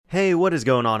Hey, what is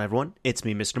going on, everyone? It's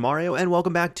me, Mr. Mario, and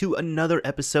welcome back to another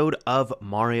episode of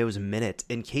Mario's Minute.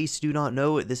 In case you do not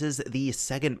know, this is the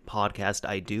second podcast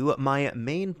I do. My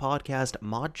main podcast,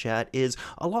 Mod Chat, is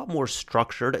a lot more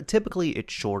structured. Typically,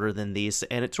 it's shorter than these,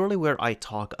 and it's really where I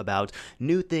talk about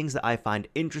new things that I find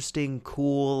interesting,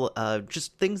 cool,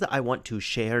 just things that I want to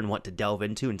share and want to delve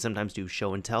into, and sometimes do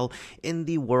show and tell in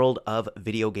the world of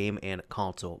video game and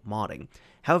console modding.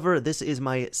 However, this is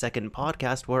my second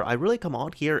podcast where I really come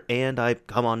on here and I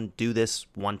come on do this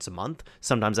once a month.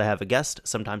 Sometimes I have a guest,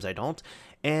 sometimes I don't,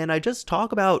 and I just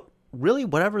talk about really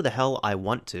whatever the hell I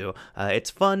want to.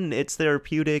 It's fun, it's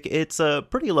therapeutic, it's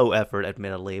pretty low effort,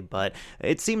 admittedly, but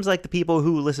it seems like the people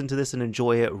who listen to this and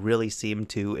enjoy it really seem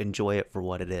to enjoy it for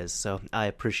what it is, so I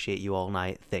appreciate you all and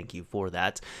I thank you for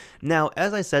that. Now,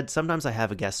 as I said, sometimes I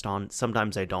have a guest on,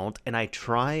 sometimes I don't, and I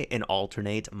try and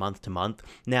alternate month to month.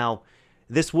 Now,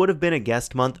 this would have been a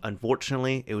guest month.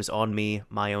 Unfortunately, it was on me,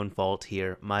 my own fault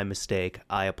here, my mistake.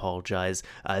 I apologize.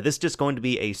 This is just going to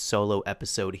be a solo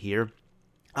episode here.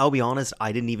 I'll be honest,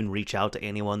 I didn't even reach out to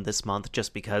anyone this month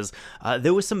just because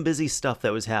there was some busy stuff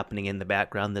that was happening in the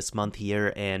background this month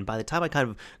here, and by the time I kind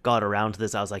of got around to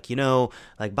this, I was like,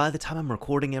 by the time I'm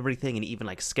recording everything and even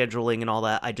like scheduling and all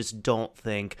that, I just don't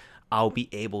think I'll be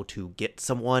able to get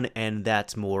someone, and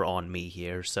that's more on me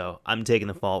here, so I'm taking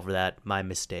the fault for that, my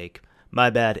mistake. My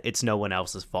bad, it's no one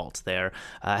else's fault there.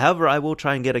 However, I will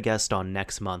try and get a guest on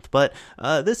next month, but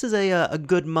this is a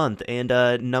good month, and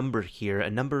a number here, a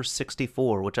number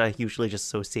 64, which I usually just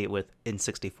associate with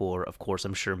N64, of course,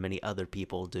 I'm sure many other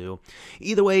people do.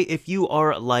 Either way, if you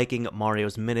are liking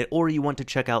Mario's Minute, or you want to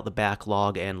check out the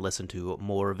backlog and listen to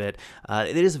more of it,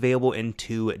 it is available in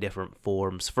two different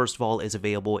forms. First of all, it's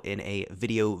available in a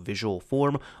video visual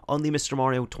form on the Mr.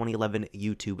 Mario 2011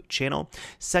 YouTube channel.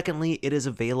 Secondly, it is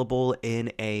available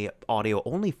in a audio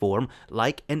only form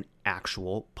like an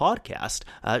actual podcast,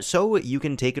 so you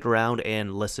can take it around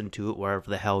and listen to it wherever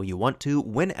the hell you want to,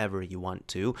 whenever you want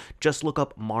to. Just look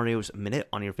up Mario's Minute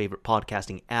on your favorite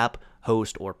podcasting app,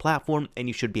 host, or platform, and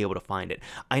you should be able to find it.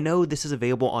 I know this is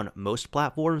available on most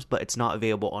platforms, but it's not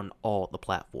available on all the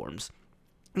platforms.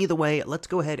 Either way, let's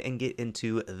go ahead and get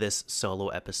into this solo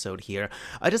episode here.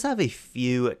 I just have a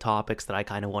few topics that I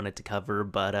kind of wanted to cover,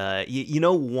 but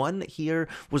one here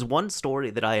was one story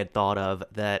that I had thought of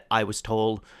that I was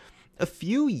told a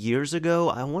few years ago.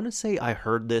 I want to say I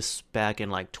heard this back in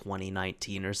like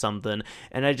 2019 or something,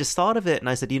 and I just thought of it and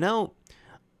I said,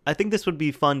 I think this would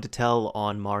be fun to tell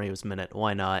on Mario's Minute.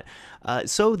 Why not?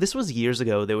 So this was years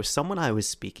ago. There was someone I was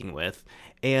speaking with,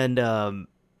 and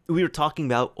we were talking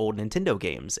about old Nintendo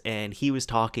games, and he was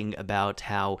talking about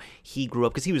how he grew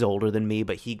up, because he was older than me,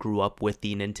 but he grew up with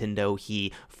the Nintendo.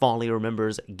 He fondly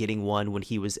remembers getting one when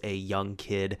he was a young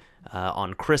kid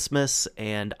on Christmas,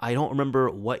 and I don't remember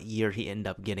what year he ended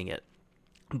up getting it.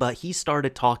 But he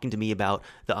started talking to me about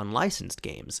the unlicensed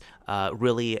games,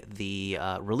 really the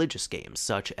religious games,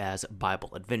 such as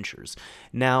Bible Adventures.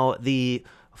 Now, the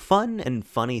fun and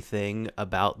funny thing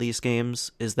about these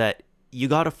games is that you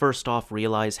gotta first off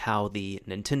realize how the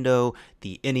Nintendo,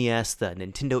 the NES, the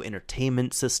Nintendo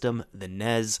Entertainment System, the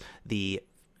NES,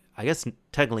 I guess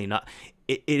technically not,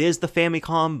 it is the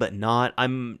Famicom, but not,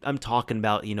 I'm talking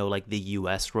about, like the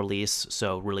US release,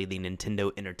 so really the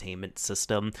Nintendo Entertainment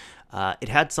System. It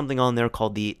had something on there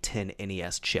called the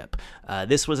 10NES chip.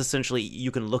 This was essentially,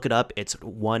 you can look it up, it's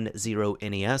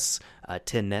 10NES,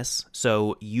 10NES,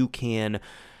 so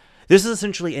this is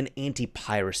essentially an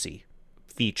anti-piracy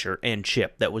feature and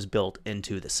chip that was built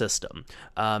into the system.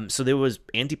 So there was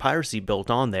anti-piracy built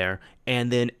on there,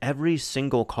 and then every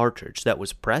single cartridge that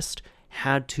was pressed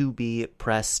had to be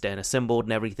pressed and assembled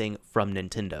and everything from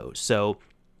Nintendo. So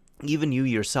even you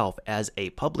yourself, as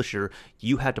a publisher,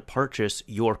 you had to purchase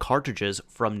your cartridges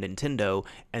from Nintendo,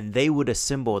 and they would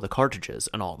assemble the cartridges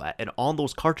and all that. And on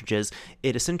those cartridges,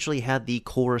 it essentially had the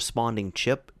corresponding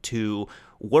chip to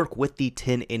work with the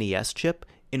 10NES chip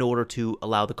in order to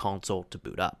allow the console to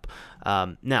boot up.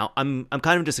 Now, I'm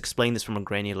kind of just explaining this from a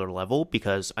granular level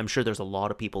because I'm sure there's a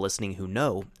lot of people listening who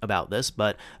know about this,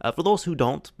 but for those who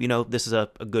don't, this is a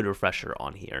good refresher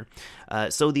on here.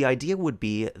 So the idea would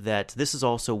be that this is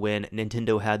also when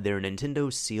Nintendo had their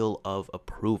Nintendo Seal of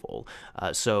Approval.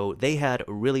 So they had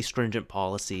really stringent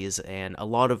policies, and a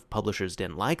lot of publishers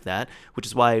didn't like that, which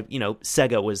is why,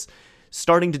 Sega was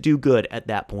starting to do good at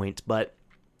that point, but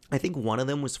I think one of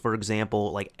them was, for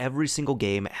example, like every single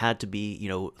game had to be,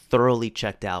 thoroughly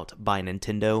checked out by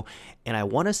Nintendo. And I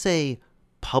want to say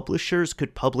publishers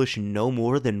could publish no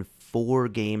more than 4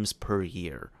 games per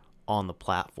year on the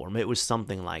platform. It was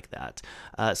something like that.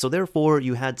 So therefore,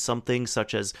 you had something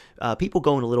such as people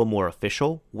going a little more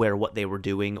official, where what they were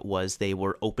doing was they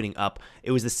were opening up,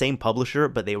 it was the same publisher,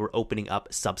 but they were opening up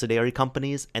subsidiary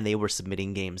companies, and they were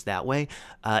submitting games that way.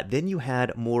 Then you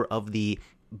had more of the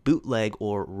bootleg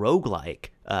or roguelike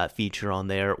feature on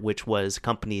there, which was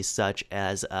companies such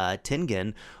as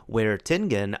Tengen, where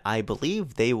Tengen, I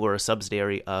believe they were a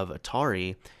subsidiary of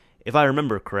Atari, if I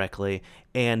remember correctly,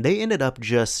 and they ended up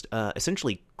just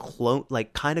essentially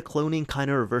cloning,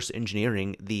 kind of reverse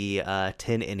engineering the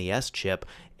 10NES chip,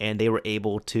 and they were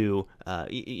able to,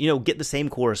 get the same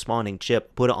corresponding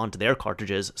chip, put it onto their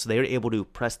cartridges, so they were able to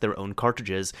press their own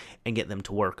cartridges and get them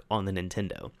to work on the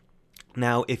Nintendo.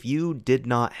 Now, if you did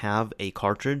not have a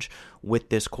cartridge with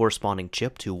this corresponding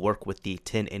chip to work with the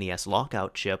 10NES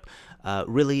lockout chip,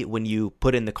 really, when you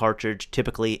put in the cartridge,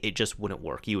 typically it just wouldn't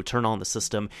work. You would turn on the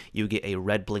system, you get a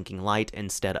red blinking light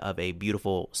instead of a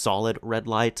beautiful solid red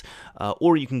light,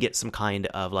 or you can get some kind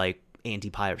of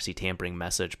anti-piracy tampering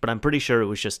message, but I'm pretty sure it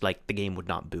was just the game would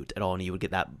not boot at all, and you would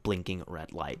get that blinking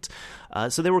red light.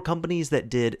 So there were companies that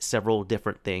did several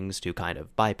different things to kind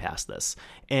of bypass this,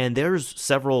 and there's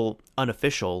several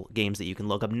unofficial games that you can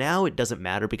look up. Now it doesn't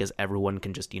matter because everyone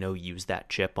can just use that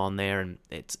chip on there, and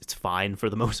it's fine for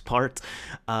the most part.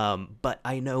 But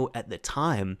I know at the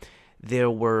time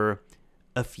there were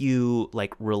a few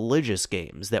religious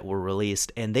games that were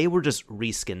released, and they were just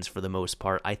reskins for the most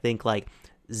part. I think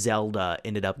Zelda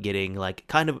ended up getting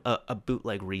kind of a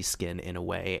bootleg reskin in a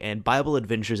way, and Bible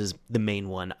Adventures is the main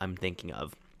one I'm thinking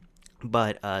of.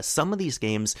 But some of these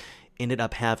games ended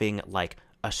up having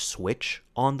a switch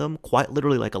on them, quite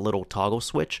literally a little toggle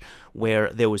switch,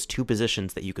 where there was two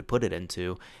positions that you could put it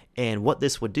into. And what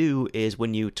this would do is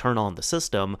when you turn on the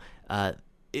system,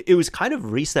 it was kind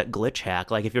of reset glitch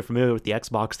hack, if you're familiar with the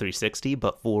Xbox 360,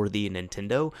 but for the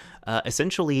Nintendo,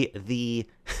 essentially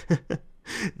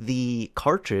the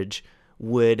cartridge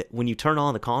would, when you turn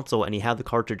on the console and you have the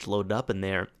cartridge loaded up in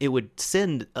there, it would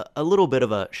send a little bit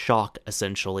of a shock,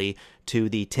 essentially, to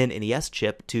the 10NES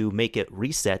chip to make it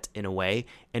reset in a way,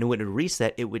 and when it would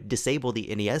reset, it would disable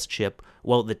the NES chip,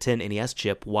 the 10NES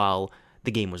chip, while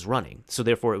the game was running, so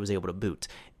therefore it was able to boot.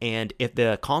 And if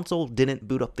the console didn't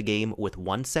boot up the game with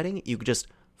one setting, you could just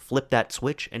flip that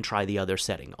switch and try the other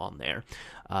setting on there.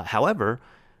 However,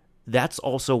 that's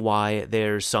also why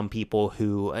there's some people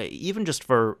who, even just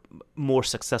for more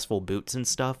successful boots and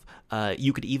stuff,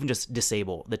 you could even just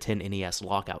disable the 10NES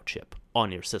lockout chip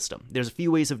on your system. There's a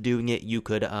few ways of doing it. You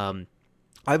could,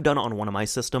 I've done it on one of my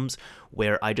systems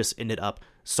where I just ended up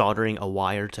soldering a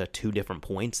wire to two different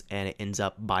points, and it ends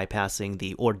up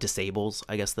bypassing or disables,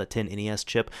 I guess, the 10NES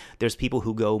chip. There's people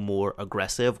who go more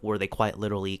aggressive, where they quite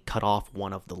literally cut off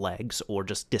one of the legs or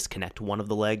just disconnect one of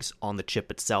the legs on the chip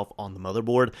itself on the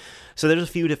motherboard. So there's a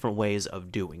few different ways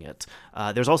of doing it.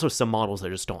 There's also some models that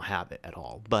just don't have it at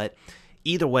all. But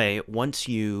either way, once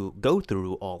you go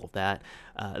through all of that,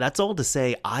 that's all to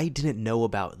say I didn't know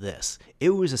about this.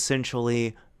 It was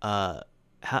essentially,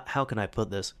 how can I put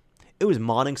this? It was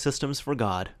modding systems for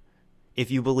God.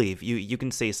 If you believe, you can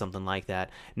say something like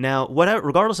that. Now,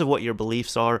 regardless of what your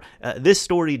beliefs are, this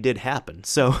story did happen.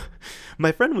 So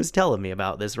my friend was telling me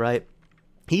about this, right?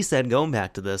 He said, going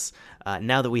back to this,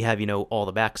 now that we have, all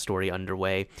the backstory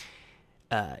underway,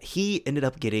 he ended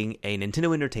up getting a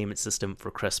Nintendo Entertainment System for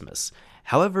Christmas.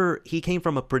 However, he came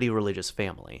from a pretty religious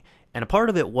family, and a part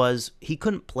of it was he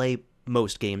couldn't play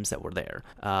most games that were there,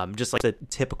 just like the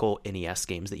typical NES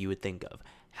games that you would think of.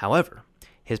 However,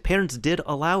 his parents did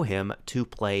allow him to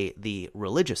play the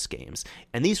religious games,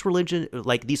 and these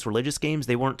religious games,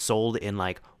 they weren't sold in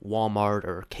Walmart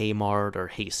or Kmart or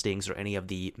Hastings or any of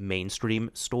the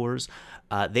mainstream stores.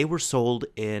 They were sold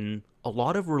in a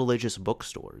lot of religious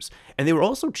bookstores, and they were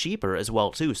also cheaper as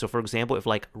well too. So for example, if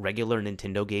regular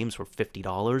Nintendo games were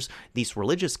 $50, these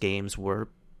religious games were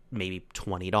maybe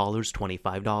 $20,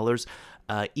 $25.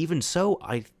 Even so,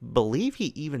 I believe he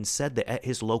even said that at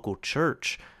his local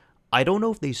church, I don't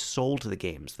know if they sold the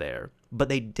games there, but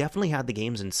they definitely had the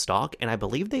games in stock, and I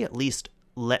believe they at least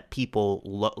let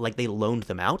people, they loaned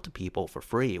them out to people for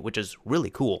free, which is really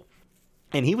cool.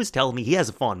 And he was telling me he has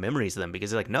fond memories of them because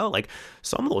he's like, no,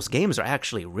 some of those games are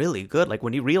actually really good.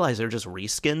 When you realize they're just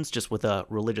reskins, just with a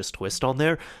religious twist on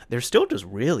there, they're still just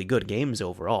really good games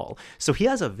overall. So he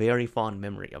has a very fond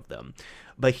memory of them.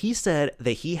 But he said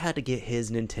that he had to get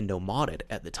his Nintendo modded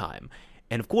at the time.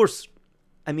 And of course,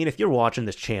 I mean, if you're watching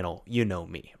this channel, you know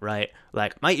me, right?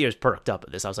 My ears perked up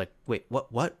at this. I was like, wait,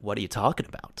 what are you talking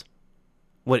about?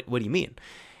 What do you mean?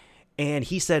 And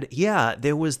he said, yeah,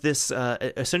 there was this,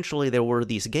 essentially there were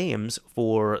these games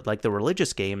for, the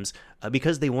religious games,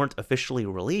 because they weren't officially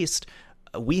released,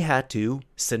 we had to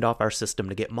send off our system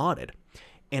to get modded.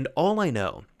 And all I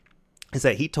know is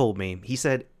that he told me, he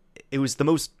said it was the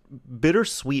most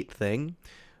bittersweet thing,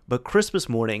 but Christmas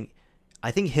morning,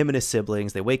 I think him and his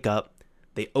siblings, they wake up,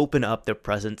 they open up their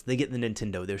presents, they get the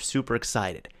Nintendo, they're super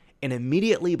excited. And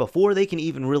immediately, before they can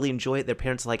even really enjoy it, their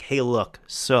parents are like, hey, look,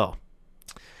 so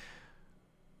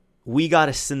we got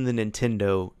to send the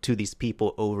Nintendo to these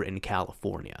people over in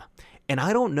California. And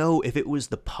I don't know if it was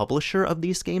the publisher of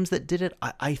these games that did it.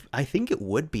 I think it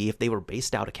would be if they were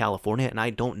based out of California, and I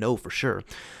don't know for sure.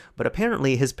 But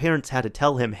apparently his parents had to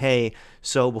tell him, hey,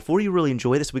 so before you really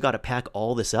enjoy this, we got to pack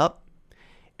all this up,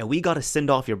 and we got to send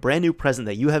off your brand new present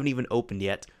that you haven't even opened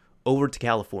yet over to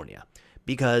California.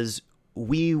 Because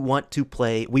we want to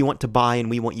buy, and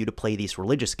we want you to play these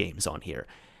religious games on here.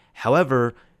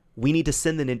 However, we need to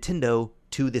send the Nintendo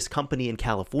to this company in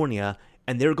California,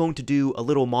 and they're going to do a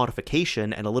little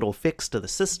modification and a little fix to the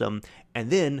system, and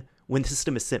then when the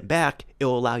system is sent back, it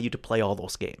will allow you to play all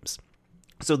those games.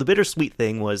 So the bittersweet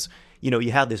thing was,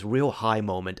 you had this real high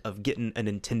moment of getting a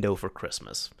Nintendo for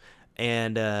Christmas.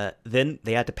 And then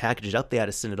they had to package it up, they had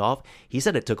to send it off. He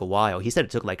said it took a while. He said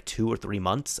it took like 2 or 3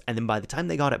 months, and then by the time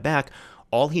they got it back,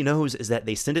 all he knows is that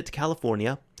they sent it to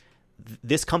California.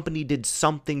 This company did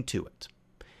something to it.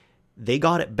 They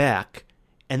got it back,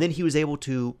 and then he was able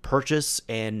to purchase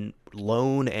and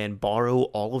loan and borrow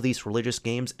all of these religious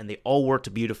games, and they all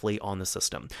worked beautifully on the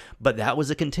system. But that was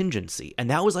a contingency, and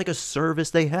that was like a service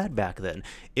they had back then.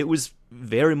 It was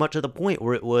very much at the point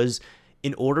where it was,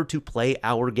 in order to play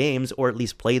our games, or at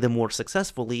least play them more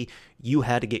successfully, you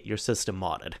had to get your system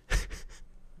modded.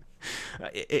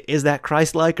 Is that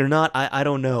Christ-like or not? I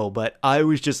don't know, but I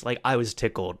was just like, I was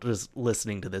tickled just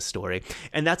listening to this story.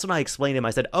 And that's when I explained to him,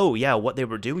 I said, oh yeah, what they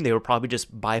were doing, they were probably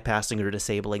just bypassing or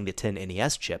disabling the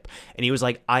 10NES chip. And he was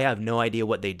like, I have no idea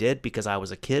what they did because I was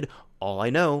a kid. All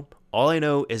I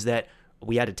know is that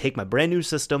we had to take my brand new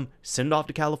system, send it off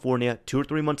to California. 2 or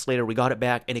 3 months later, we got it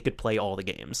back, and it could play all the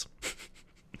games.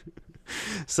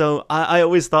 So I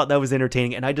always thought that was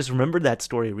entertaining, and I just remembered that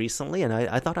story recently, and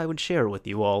I thought I would share it with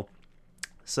you all.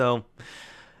 So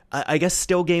I guess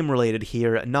still game related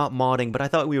here, not modding, but I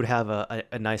thought we would have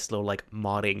a nice little like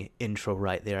modding intro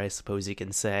right there, I suppose you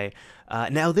can say.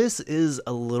 Now this is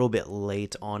a little bit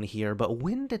late on here, but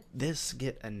when did this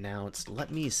get announced? Let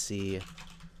me see.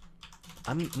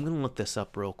 I'm going to look this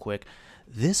up real quick.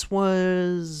 This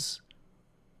was...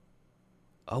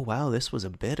 Oh, wow, this was a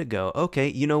bit ago. Okay,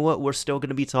 you know what? We're still going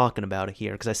to be talking about it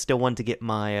here because I still want to get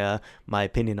my my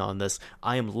opinion on this.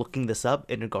 I am looking this up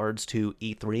in regards to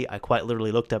E3. I quite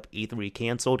literally looked up E3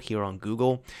 canceled here on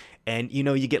Google. And,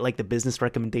 you get like the business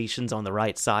recommendations on the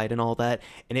right side and all that.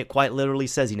 And it quite literally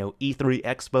says, E3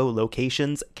 Expo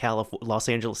locations, Los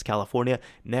Angeles, California,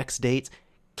 next dates,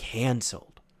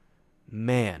 canceled.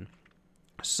 Man.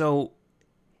 So,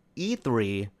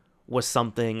 E3 was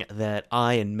something that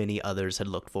I and many others had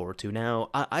looked forward to. Now,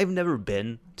 I've never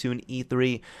been to an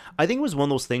E3. I think it was one of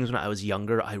those things when I was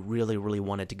younger, I really, really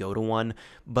wanted to go to one.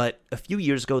 But a few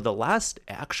years ago, the last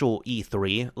actual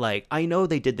E3, like, I know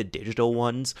they did the digital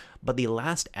ones, but the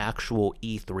last actual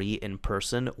E3 in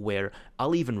person, where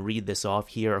I'll even read this off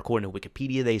here, according to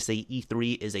Wikipedia, they say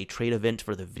E3 is a trade event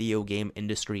for the video game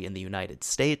industry in the United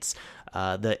States.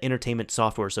 The Entertainment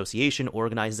Software Association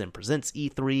organizes and presents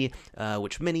E3,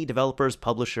 which many developers,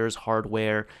 publishers,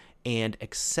 hardware, and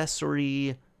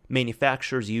accessory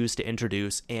manufacturers use to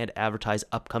introduce and advertise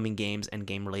upcoming games and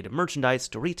game-related merchandise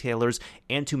to retailers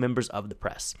and to members of the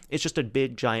press. It's just a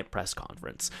big, giant press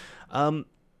conference.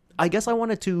 I guess I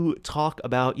wanted to talk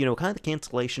about, kind of the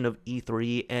cancellation of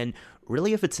E3 and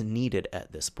really if it's needed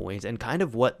at this point and kind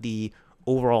of what the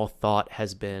overall thought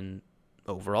has been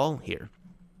overall here.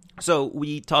 So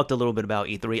we talked a little bit about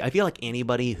E3. I feel like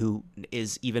anybody who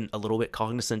is even a little bit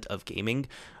cognizant of gaming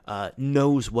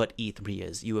knows what E3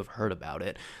 is. You have heard about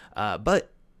it.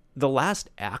 But the last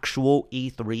actual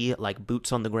E3, like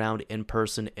boots on the ground in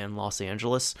person in Los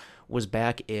Angeles, was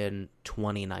back in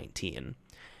 2019.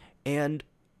 And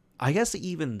I guess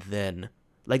even then,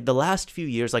 like the last few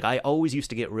years, like I always used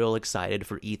to get real excited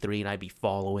for E3 and I'd be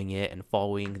following it and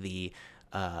following the,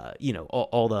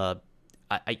 all the...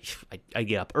 I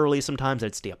get up early sometimes,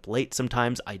 I'd stay up late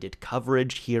sometimes, I did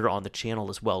coverage here on the channel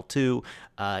as well too,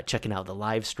 checking out the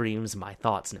live streams, my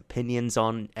thoughts and opinions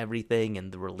on everything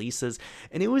and the releases,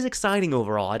 and it was exciting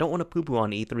overall. I don't want to poo-poo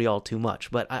on E3 all too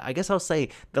much, but I guess I'll say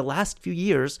the last few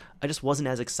years, I just wasn't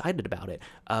as excited about it.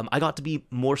 I got to be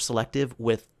more selective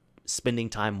with spending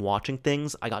time watching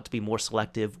things, I got to be more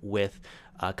selective with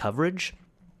coverage.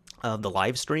 The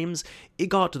live streams, it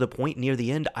got to the point near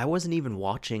the end I wasn't even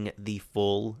watching the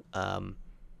full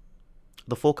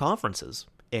conferences.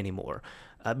 anymore.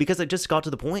 Because it just got to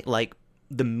the point, like,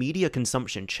 the media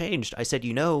consumption changed. I said,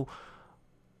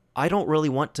 I don't really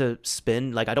want to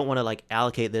spend, like, I don't want to, like,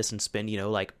 allocate this and spend,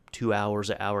 like 2 hours,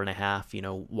 an hour and a half,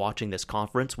 watching this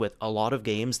conference with a lot of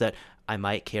games that I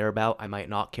might care about, I might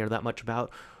not care that much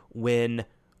about, when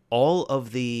all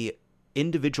of the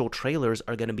individual trailers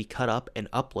are going to be cut up and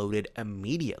uploaded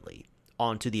immediately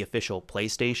onto the official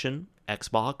PlayStation,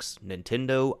 Xbox,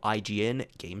 Nintendo, IGN,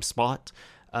 GameSpot,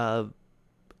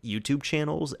 YouTube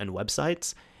channels, and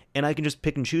websites, and I can just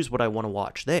pick and choose what I want to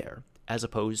watch there, as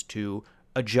opposed to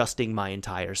adjusting my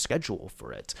entire schedule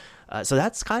for it. So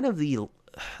that's kind of the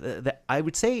I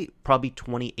would say probably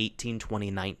 2018,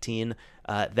 2019,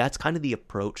 that's kind of the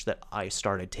approach that I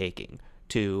started taking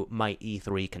to my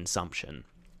E3 consumption.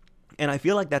 And I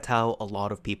feel like that's how a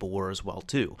lot of people were as well,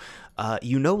 too.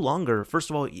 You no longer, first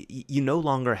of all, you no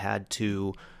longer had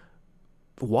to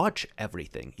watch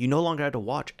everything. You no longer had to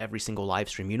watch every single live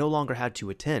stream. You no longer had to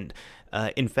attend.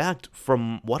 In fact,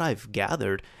 from what I've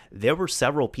gathered, there were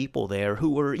several people there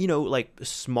who were, like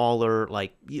smaller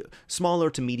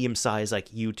to medium sized, like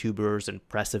YouTubers and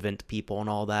press event people and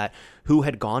all that, who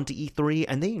had gone to E3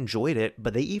 and they enjoyed it.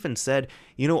 But they even said,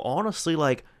 honestly,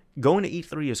 like, going to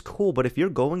E3 is cool, but if you're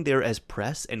going there as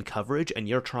press and coverage and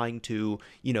you're trying to,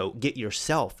 get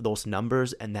yourself those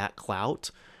numbers and that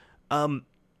clout,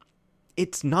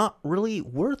 it's not really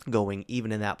worth going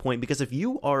even in that point, because if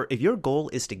your goal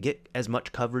is to get as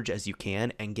much coverage as you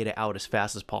can and get it out as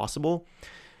fast as possible,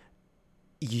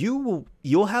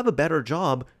 you'll have a better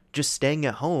job just staying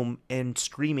at home and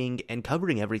streaming and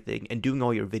covering everything and doing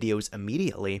all your videos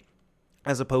immediately,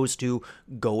 as opposed to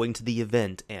going to the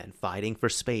event and fighting for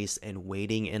space and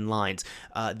waiting in lines.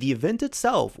 The event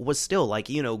itself was still like,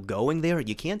 going there,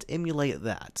 you can't emulate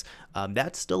that.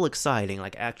 That's still exciting,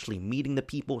 like actually meeting the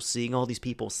people, seeing all these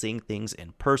people, seeing things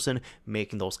in person,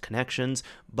 making those connections.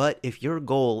 But if your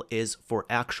goal is for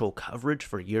actual coverage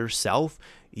for yourself,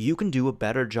 you can do a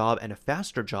better job and a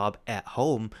faster job at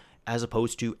home as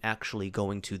opposed to actually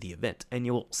going to the event, and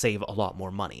you'll save a lot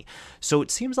more money. So it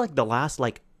seems like the last,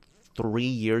 3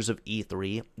 years of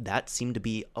E3, that seemed to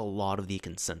be a lot of the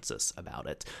consensus about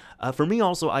it. For me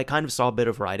also, I kind of saw a bit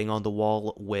of writing on the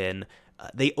wall when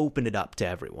they opened it up to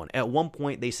everyone. At one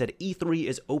point, they said E3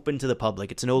 is open to the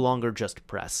public. It's no longer just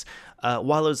press.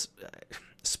 While it was,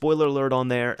 spoiler alert on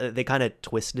there, they kind of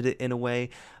twisted it in a way.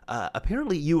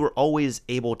 Apparently, you were always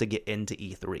able to get into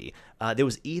E3. There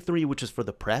was E3, which was for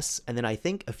the press, and then I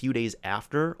think a few days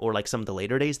after, or like some of the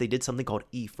later days, they did something called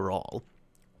E for All,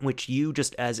 which you,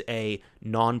 just as a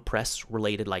non-press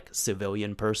related, like,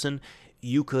 civilian person,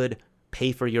 you could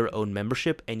pay for your own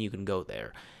membership and you can go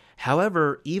there.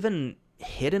 However, even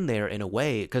hidden there in a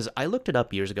way, because I looked it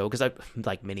up years ago, because I,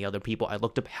 like many other people, I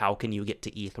looked up how can you get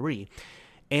to E3,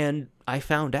 and I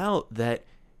found out that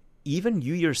even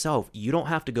you yourself, you don't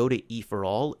have to go to E for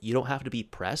All, you don't have to be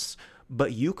press,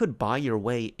 but you could buy your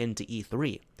way into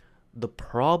E3. The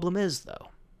problem is, though,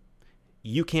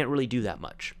 you can't really do that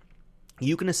much.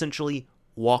 You can essentially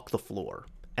walk the floor,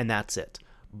 and that's it.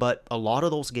 But a lot of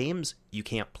those games, you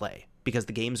can't play, because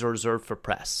the games are reserved for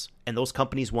press, and those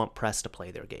companies want press to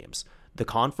play their games. The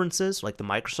conferences, like the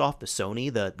Microsoft, the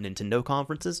Sony, the Nintendo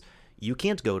conferences, you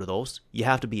can't go to those. You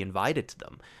have to be invited to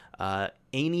them.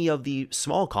 Any of the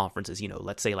small conferences,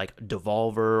 let's say like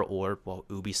Devolver or, well,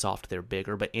 Ubisoft, they're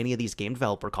bigger, but any of these game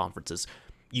developer conferences,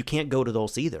 you can't go to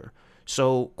those either.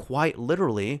 So quite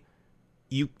literally,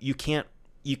 you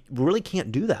really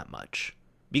can't do that much,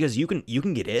 because you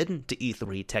can get in to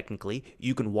E3 technically,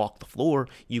 you can walk the floor,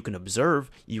 you can observe,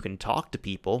 you can talk to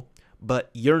people, but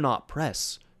you're not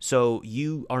press, so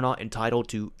you are not entitled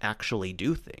to actually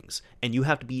do things, and you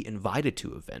have to be invited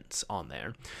to events on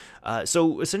there.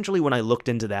 So essentially, when I looked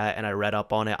into that and I read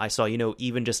up on it, I saw,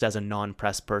 even just as a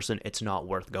non-press person, it's not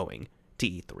worth going to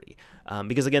E3,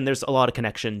 because again, there's a lot of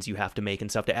connections you have to make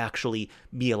and stuff to actually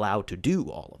be allowed to do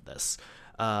all of this.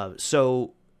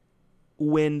 So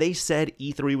when they said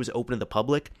E3 was open to the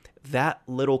public, that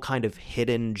little kind of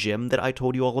hidden gem that I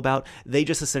told you all about, they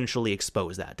just essentially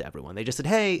exposed that to everyone. They just said,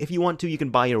 hey, if you want to, you can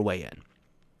buy your way in.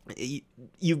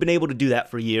 You've been able to do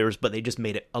that for years, but they just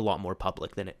made it a lot more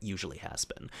public than it usually has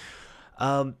been.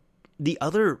 The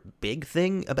other big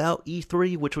thing about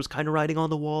E3, which was kind of writing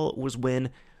on the wall, was when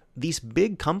these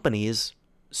big companies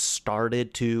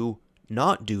started to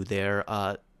not do their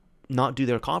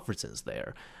conferences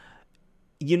there.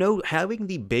 Having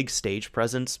the big stage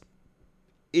presence,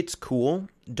 it's cool,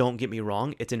 don't get me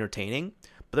wrong, it's entertaining,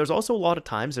 but there's also a lot of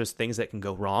times there's things that can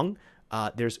go wrong.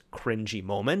 There's cringy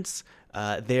moments.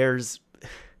 There's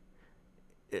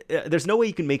there's no way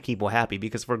you can make people happy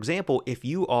because, for example, if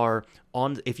you're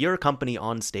a company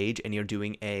on stage and you're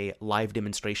doing a live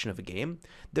demonstration of a game,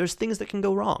 there's things that can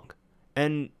go wrong.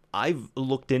 And I've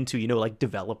looked into, like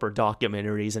developer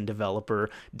documentaries and developer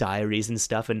diaries and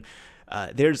stuff. And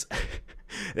there's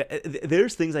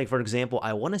things like, for example,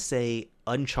 I want to say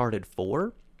Uncharted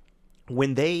 4,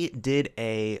 when they did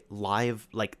a live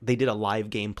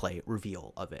gameplay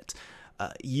reveal of it,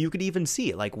 you could even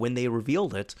see, like, when they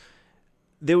revealed it,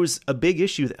 there was a big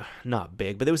issue, not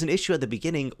big, but there was an issue at the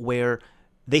beginning where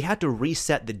they had to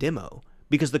reset the demo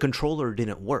because the controller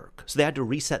didn't work. So they had to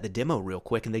reset the demo real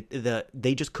quick, and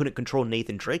they just couldn't control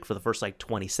Nathan Drake for the first,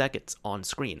 20 seconds on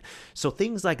screen. So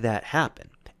things like that happen,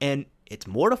 and it's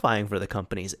mortifying for the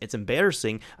companies. It's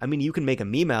embarrassing. I mean, you can make a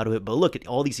meme out of it, but look, at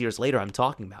all these years later, I'm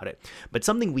talking about it. But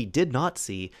something we did not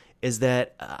see is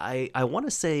that I want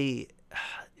to say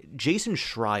Jason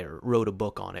Schreier wrote a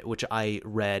book on it, which I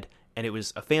read, and it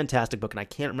was a fantastic book, and I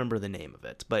can't remember the name of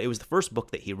it, but it was the first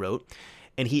book that he wrote,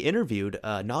 and he interviewed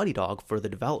Naughty Dog for the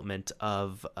development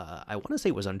of, I want to say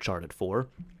it was Uncharted 4,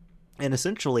 and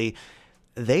essentially,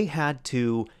 they had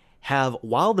to have,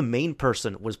 while the main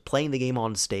person was playing the game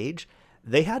on stage,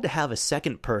 they had to have a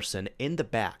second person in the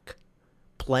back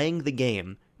playing the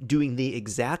game, doing the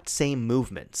exact same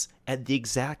movements at the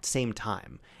exact same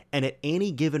time. And at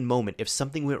any given moment, if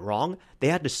something went wrong, they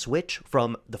had to switch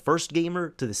from the first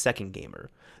gamer to the second gamer.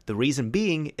 The reason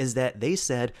being is that they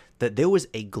said that there was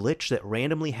a glitch that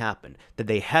randomly happened that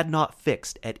they had not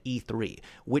fixed at E3,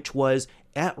 which was,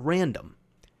 at random,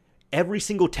 every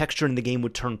single texture in the game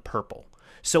would turn purple.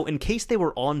 So in case they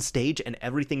were on stage and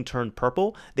everything turned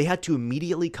purple, they had to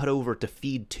immediately cut over to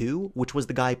feed 2, which was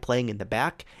the guy playing in the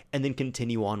back, and then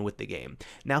continue on with the game.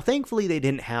 Now, thankfully, they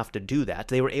didn't have to do that.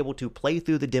 They were able to play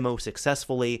through the demo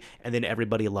successfully, and then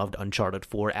everybody loved Uncharted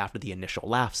 4 after the initial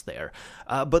laughs there.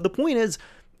 But the point is,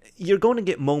 you're going to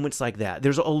get moments like that.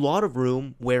 There's a lot of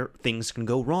room where things can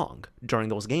go wrong during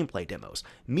those gameplay demos.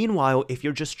 Meanwhile, if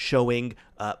you're just showing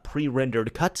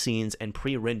pre-rendered cutscenes and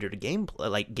pre-rendered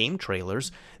game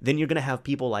trailers, then you're going to have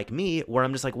people like me where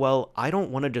I'm just like, well, I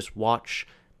don't want to just watch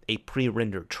a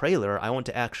pre-rendered trailer. I want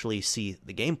to actually see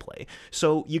the gameplay.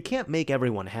 So you can't make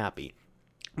everyone happy.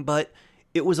 But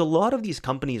it was a lot of these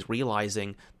companies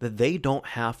realizing that they don't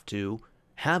have to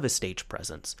have a stage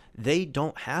presence. They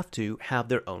don't have to have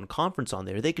their own conference on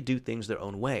there. They could do things their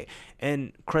own way.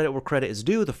 And credit where credit is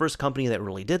due, the first company that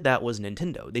really did that was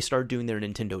Nintendo. They started doing their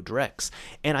Nintendo Directs.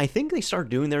 And I think they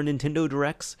started doing their Nintendo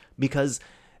Directs because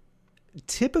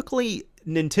typically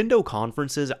Nintendo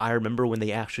conferences, I remember when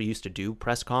they actually used to do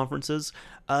press conferences,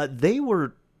 they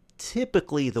were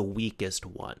typically the weakest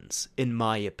ones, in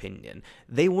my opinion.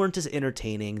 They weren't as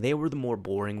entertaining. They were the more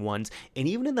boring ones. And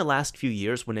even in the last few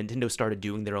years when Nintendo started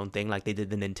doing their own thing, like they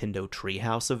did the Nintendo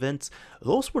Treehouse events,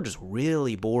 those were just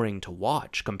really boring to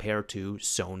watch compared to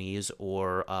Sony's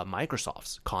or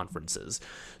Microsoft's conferences.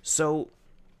 So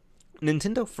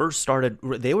Nintendo first started,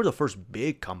 they were the first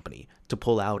big company to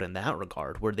pull out in that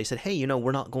regard, where they said, hey,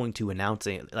 we're not going to announce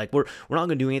it. Like, we're not going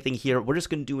to do anything here. We're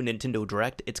just going to do a Nintendo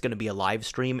Direct. It's going to be a live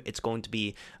stream. It's going to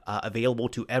be available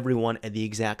to everyone at the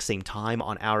exact same time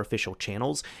on our official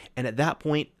channels. And at that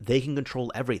point, they can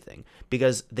control everything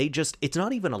because it's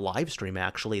not even a live stream,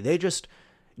 actually.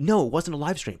 No, it wasn't a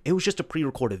live stream. It was just a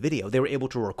pre-recorded video. They were able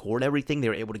to record everything. They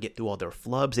were able to get through all their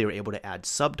flubs. They were able to add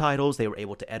subtitles. They were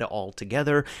able to edit all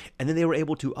together. And then they were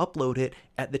able to upload it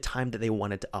at the time that they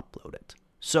wanted to upload it.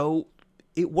 So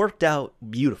it worked out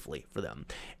beautifully for them.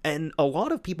 And a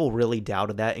lot of people really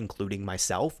doubted that, including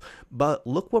myself. But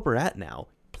look where we're at now.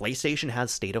 PlayStation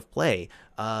has State of Play.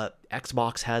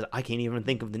 Xbox has, I can't even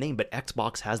think of the name, but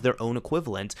Xbox has their own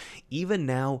equivalent. Even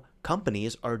now,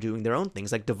 companies are doing their own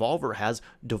things. Like Devolver has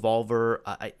Devolver,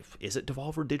 is it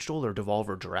Devolver Digital or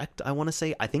Devolver Direct, I want to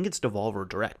say? I think it's Devolver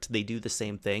Direct. They do the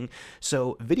same thing.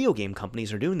 So video game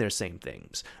companies are doing their same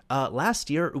things. Last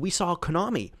year, we saw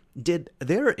Konami did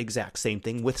their exact same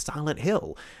thing with Silent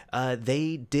Hill.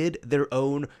 They did their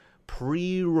own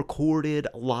pre-recorded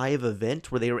live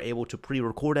event where they were able to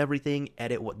pre-record everything,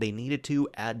 edit what they needed to,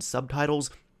 add subtitles,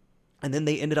 and then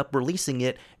they ended up releasing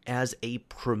it as a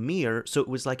premiere, so it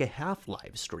was like a half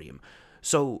live stream.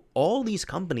 So all these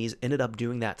companies ended up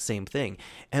doing that same thing.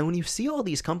 And when you see all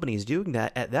these companies doing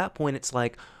that, at that point it's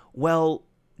like, well,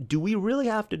 do we really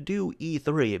have to do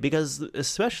E3? Because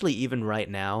especially even right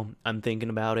now, I'm thinking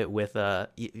about it with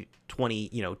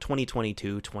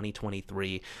 2022,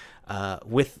 2023,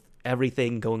 with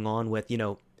everything going on with,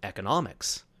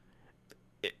 economics.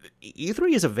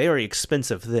 E3 is a very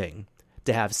expensive thing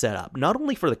to have set up, not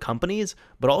only for the companies,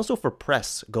 but also for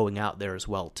press going out there as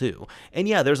well, too. And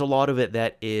yeah, there's a lot of it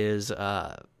that is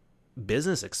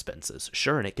business expenses,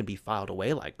 sure, and it can be filed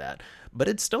away like that, but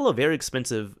it's still a very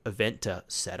expensive event to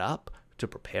set up, to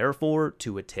prepare for,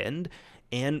 to attend.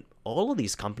 And all of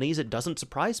these companies, it doesn't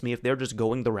surprise me if they're just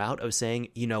going the route of saying,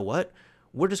 you know what,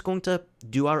 we're just going to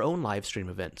do our own live stream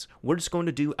events. We're just going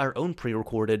to do our own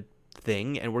pre-recorded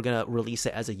thing, and we're going to release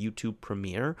it as a YouTube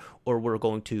premiere, or we're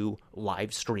going to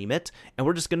live stream it, and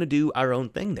we're just going to do our own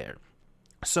thing there.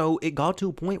 So it got to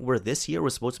a point where this year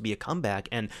was supposed to be a comeback,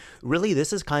 and really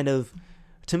this is kind of,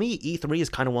 to me, E3 is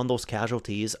kind of one of those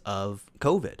casualties of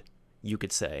COVID, you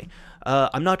could say.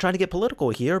 I'm not trying to get political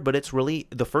here, but it's really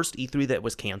the first E3 that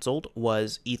was canceled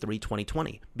was E3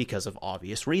 2020 because of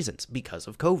obvious reasons, because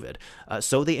of COVID.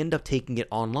 So they end up taking it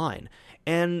online.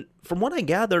 And from what I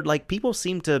gathered, like, people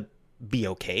seem to be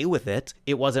okay with it.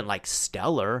 It wasn't like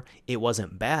stellar, it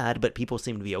wasn't bad, but people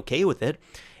seemed to be okay with it.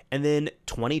 And then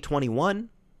 2021,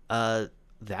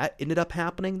 that ended up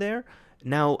happening there.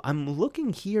 Now, I'm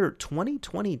looking here,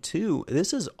 2022,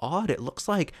 this is odd. It looks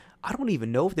like, I don't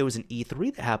even know if there was an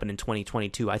E3 that happened in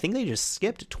 2022. I think they just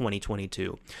skipped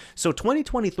 2022. So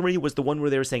 2023 was the one where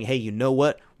they were saying, hey, you know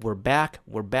what? We're back,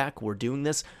 we're doing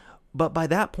this. But by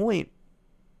that point,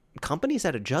 companies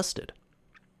had adjusted.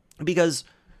 Because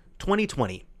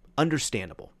 2020,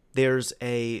 understandable. There's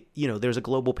a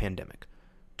global pandemic.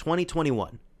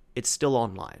 2021, it's still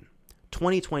online.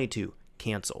 2022,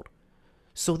 canceled.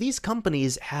 So these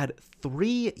companies had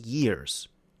 3 years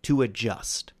to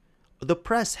adjust. The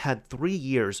press had 3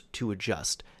 years to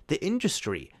adjust. The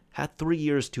industry had 3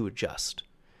 years to adjust.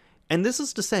 And this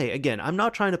is to say, again, I'm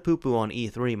not trying to poo-poo on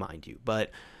E3, mind you,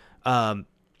 but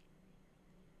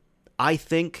I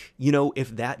think,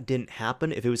 if that didn't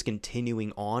happen, if it was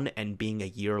continuing on and being a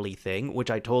yearly thing, which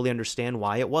I totally understand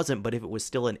why it wasn't, but if it was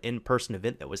still an in-person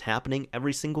event that was happening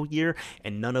every single year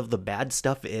and none of the bad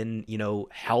stuff in,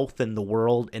 health in the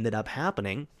world ended up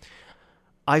happening,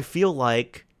 I feel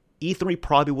like E3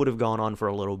 probably would have gone on for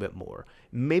a little bit more.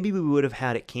 Maybe we would have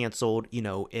had it canceled,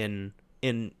 in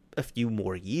a few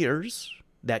more years.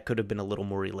 That could have been a little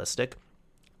more realistic.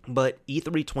 But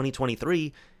E3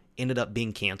 2023 ended up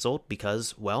being canceled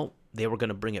because, well, they were going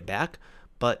to bring it back,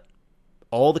 but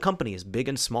all the companies, big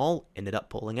and small, ended up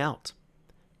pulling out.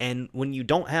 And when you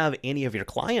don't have any of your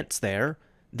clients there,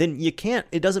 then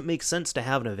it doesn't make sense to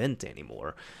have an event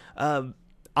anymore.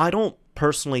 I don't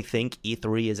personally think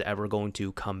E3 is ever going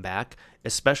to come back,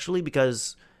 especially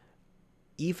because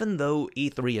even though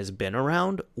E3 has been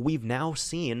around, we've now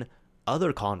seen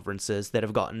other conferences that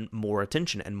have gotten more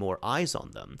attention and more eyes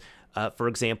on them. For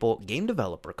example, Game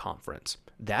Developer Conference.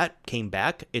 That came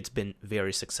back. It's been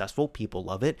very successful. People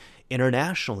love it.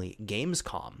 Internationally,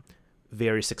 Gamescom.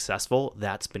 Very successful.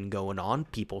 That's been going on.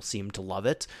 People seem to love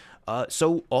it.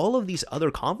 So all of these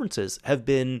other conferences have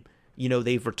been,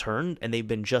 they've returned and they've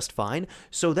been just fine.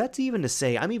 So that's even to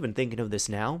say, I'm even thinking of this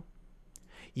now.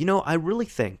 I really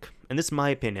think, and this is my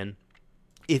opinion,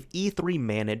 if E3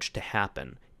 managed to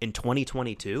happen in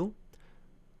 2022,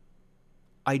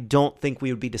 I don't think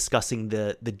we would be discussing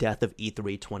the death of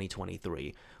E3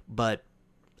 2023, but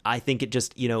I think it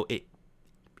just, it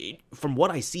from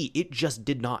what I see, it just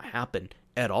did not happen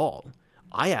at all.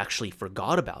 I actually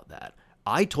forgot about that.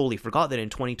 I totally forgot that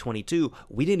in 2022,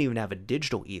 we didn't even have a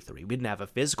digital E3. We didn't have a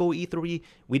physical E3.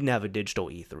 We didn't have a digital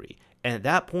E3. And at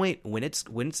that point, when it's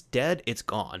dead, it's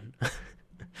gone.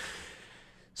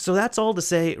 So that's all to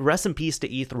say, rest in peace to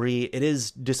E3. It is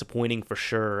disappointing for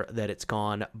sure that it's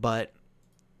gone, but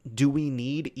do we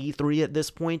need E3 at this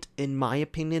point? In my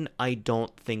opinion, I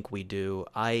don't think we do.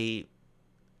 I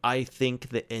think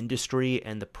the industry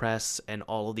and the press and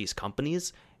all of these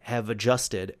companies have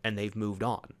adjusted and they've moved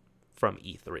on from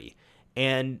E3.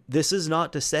 And this is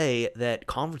not to say that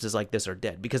conferences like this are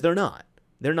dead, because they're not.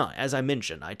 They're not. As I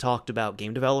mentioned, I talked about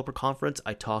Game Developer Conference.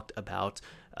 I talked about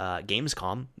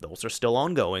Gamescom. Those are still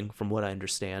ongoing from what I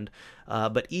understand.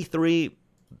 But E3,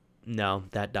 no,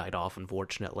 that died off,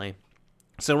 unfortunately.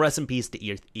 So rest in peace to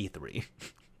E3.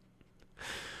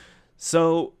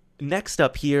 So next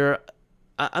up here,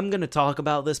 I'm going to talk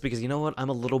about this because you know what? I'm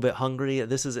a little bit hungry.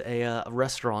 This is a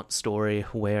restaurant story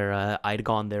where I'd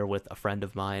gone there with a friend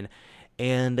of mine.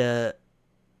 And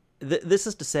this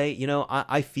is to say,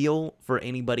 I feel for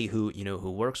anybody who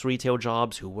works retail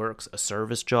jobs, who works a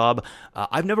service job.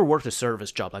 I've never worked a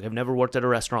service job. Like, I've never worked at a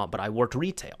restaurant, but I worked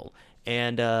retail.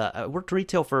 And I worked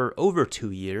retail for over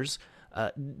 2 years.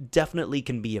 Definitely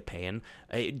can be a pain.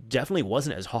 It definitely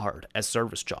wasn't as hard as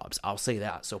service jobs, I'll say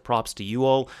that. So props to you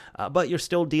all, but you're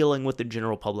still dealing with the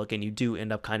general public, and you do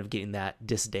end up kind of getting that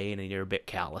disdain, and you're a bit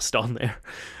calloused on there.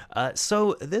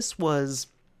 So this was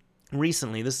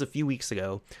recently, this is a few weeks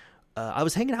ago, I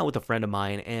was hanging out with a friend of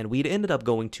mine, and we'd ended up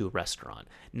going to a restaurant.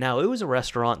 Now, it was a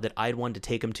restaurant that I'd wanted to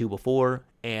take him to before,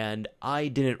 and I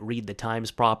didn't read the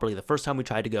times properly. The first time we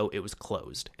tried to go, it was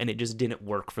closed, and it just didn't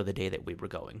work for the day that we were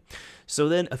going. So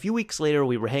then a few weeks later,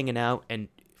 we were hanging out, and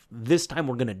this time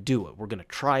we're going to do it. We're going to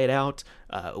try it out.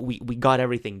 We got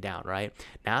everything down, right?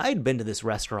 Now, I'd been to this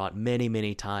restaurant many,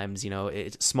 many times.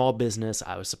 It's a small business.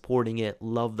 I was supporting it,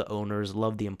 loved the owners,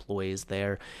 loved the employees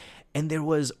there. And there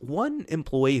was one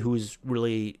employee who's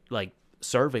really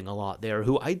serving a lot there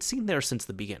who I'd seen there since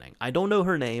the beginning. I don't know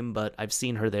her name, but I've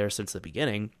seen her there since the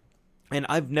beginning, and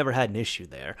I've never had an issue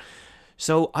there.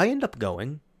 So I end up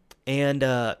going and,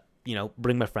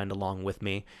 bring my friend along with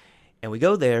me, and we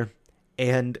go there,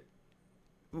 and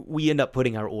we end up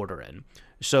putting our order in.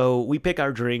 So we pick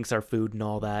our drinks, our food, and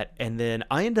all that, and then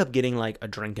I end up getting a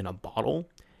drink in a bottle,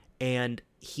 and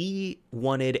he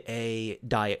wanted a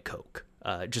Diet Coke.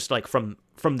 Just from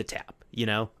the tap,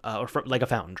 or from a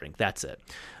fountain drink. That's it.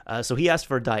 So he asked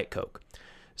for a Diet Coke.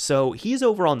 So he's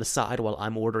over on the side while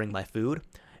I'm ordering my food.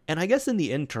 And I guess in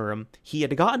the interim, he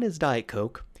had gotten his Diet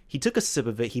Coke. He took a sip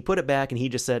of it. He put it back and he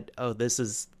just said, "Oh, this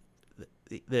is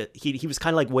he was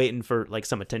kind of waiting for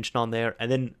some attention on there."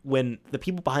 And then when the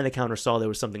people behind the counter saw there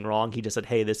was something wrong, he just said,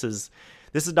 "Hey, this is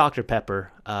Dr.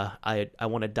 Pepper. I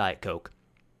want a Diet Coke."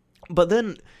 But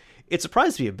then it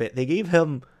surprised me a bit. They gave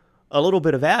him a little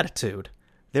bit of attitude.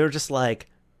 They were just like,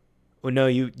 "Well, no,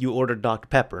 you ordered Dr.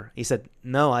 Pepper." He said,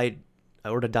 "No, I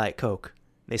ordered Diet Coke."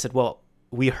 They said, "Well,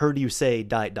 we heard you say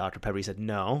Diet Dr. Pepper." He said,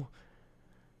 "No,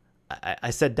 I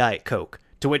said Diet Coke."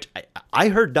 To which I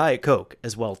heard Diet Coke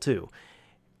as well too.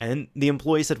 And the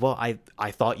employee said, "Well,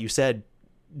 I thought you said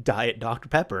Diet Dr.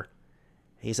 Pepper."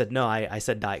 He said, "No, I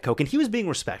said Diet Coke." And he was being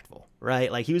respectful,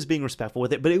 right? He was being respectful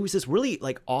with it, but it was this really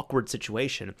awkward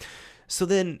situation. So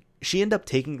then she ended up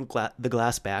taking the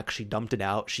glass back. She dumped it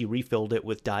out. She refilled it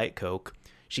with Diet Coke.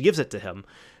 She gives it to him.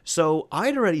 So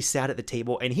I'd already sat at the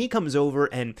table, and he comes over,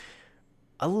 and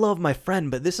I love my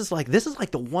friend, but this is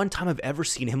the one time I've ever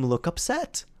seen him look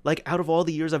upset. Out of all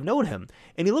the years I've known him,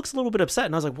 and he looks a little bit upset.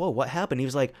 And I was like, "Whoa, what happened?" He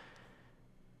was like,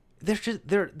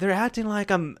 "They're acting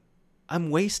like I'm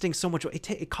wasting so much.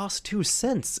 It costs 2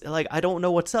 cents. I don't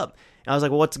know what's up." And I was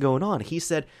like, "Well, what's going on?" He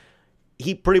said.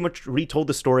 He pretty much retold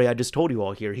the story I just told you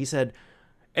all here. He said,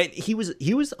 and he was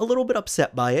a little bit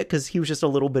upset by it because he was just a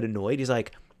little bit annoyed. He's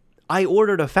like, "I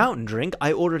ordered a fountain drink.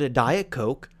 I ordered a Diet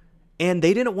Coke, and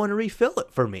they didn't want to refill it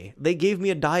for me. They gave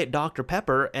me a Diet Dr.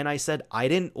 Pepper, and I said, I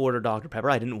didn't order Dr. Pepper.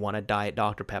 I didn't want a Diet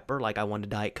Dr. Pepper. I wanted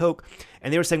Diet Coke."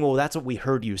 And they were saying, "Well, that's what we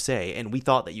heard you say, and we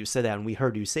thought that you said that, and we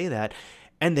heard you say that,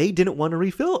 and they didn't want to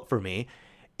refill it for me."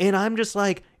 And I'm just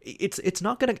like, it's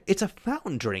a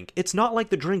fountain drink. It's not like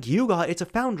the drink you got. It's a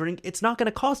fountain drink. It's not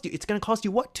gonna cost you. It's gonna cost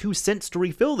you what, 2 cents to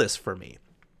refill this for me?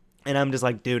 And I'm just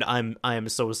like, dude, I am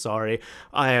so sorry.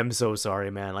 I am so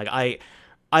sorry, man.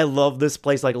 I love this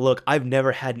place. Look, I've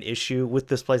never had an issue with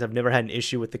this place. I've never had an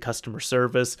issue with the customer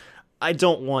service. I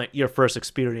don't want your first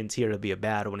experience here to be a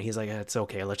bad one. He's like, "It's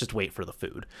okay. Let's just wait for the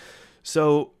food."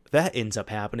 So that ends up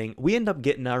happening. We end up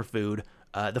getting our food.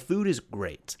 The food is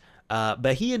great.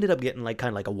 But he ended up getting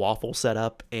kind of a waffle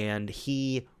setup, and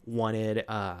he wanted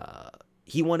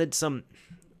some,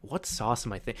 what sauce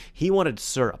am I thinking? He wanted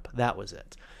syrup. That was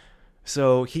it.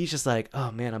 So he's just like,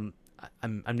 "Oh man,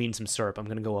 I'm needing some syrup. I'm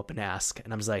gonna go up and ask."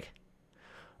 And I was like,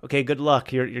 "Okay, good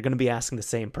luck. You're gonna be asking the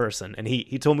same person." And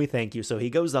he told me thank you. So he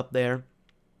goes up there.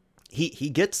 He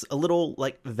gets a little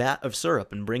vat of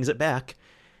syrup and brings it back.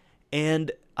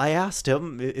 And I asked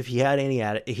him if he had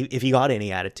if he got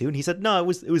any attitude, and he said, "No, it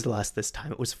was less this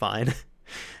time. It was fine."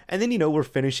 And then we're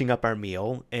finishing up our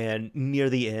meal, and near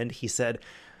the end, he said,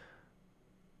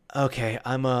 "Okay,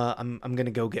 I'm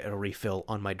gonna go get a refill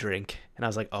on my drink." And I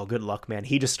was like, "Oh, good luck, man."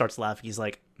 He just starts laughing. He's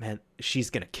like, "Man, she's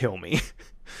gonna kill me."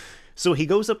 So he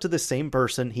goes up to the same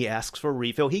person. He asks for a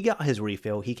refill. He got his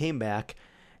refill. He came back,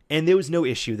 and there was no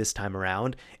issue this time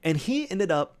around. And he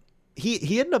ended up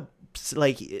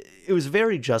it was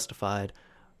very justified,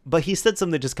 but he said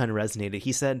something that just kind of resonated.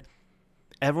 He said,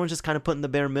 "Everyone's just kind of putting the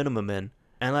bare minimum in."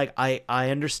 And I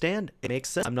understand. It makes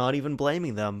sense. I'm not even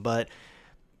blaming them, but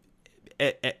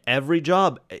every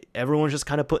job, everyone's just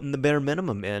kind of putting the bare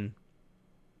minimum in.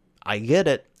 I get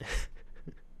it.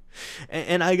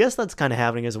 And I guess that's kind of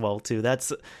happening as well too.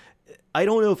 I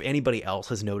don't know if anybody else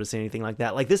has noticed anything like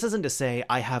that. This isn't to say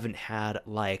I haven't had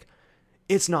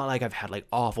it's not like I've had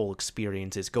awful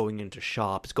experiences going into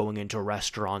shops, going into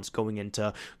restaurants, going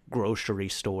into grocery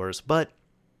stores, but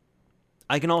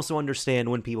I can also understand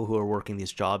when people who are working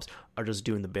these jobs are just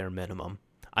doing the bare minimum.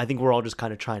 I think we're all just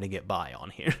kind of trying to get by on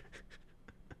here.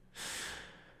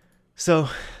 So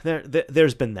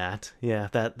there's been that. Yeah,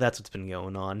 that's what's been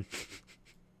going on.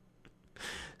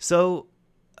 So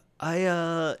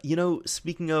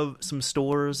speaking of some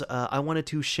stores, I wanted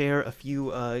to share a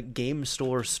few game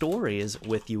store stories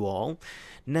with you all.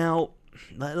 Now,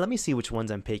 let me see which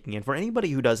ones I'm picking. And for anybody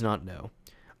who does not know,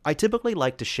 I typically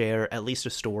like to share at least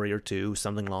a story or two,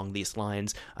 something along these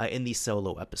lines, in these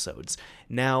solo episodes.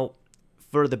 Now,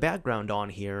 for the background on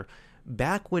here,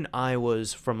 back when I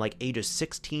was from like ages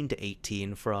 16 to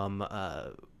 18, from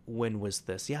when was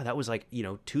this? Yeah, that was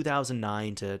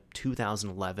 2009 to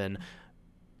 2011.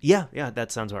 Yeah,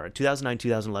 that sounds about right. 2009,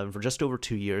 2011, for just over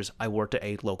 2 years, I worked at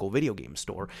a local video game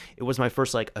store. It was my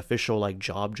first official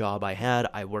job I had.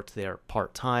 I worked there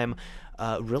part-time.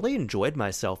 Really enjoyed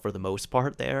myself for the most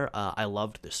part there. I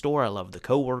loved the store. I loved the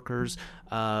coworkers.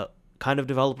 Kind of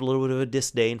developed a little bit of a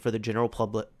disdain for the general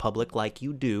public like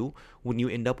you do when you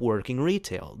end up working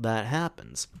retail. That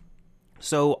happens.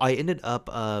 So I ended up,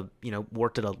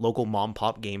 worked at a local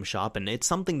mom-pop game shop, and it's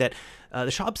something that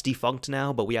the shop's defunct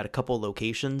now, but we had a couple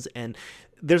locations, and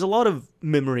there's a lot of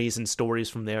memories and stories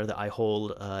from there that I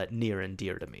hold near and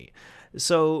dear to me.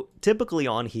 So typically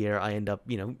on here, I end up,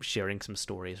 sharing some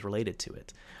stories related to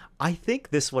it. I think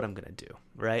this is what I'm going to do,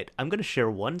 right? I'm going to share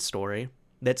one story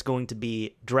that's going to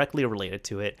be directly related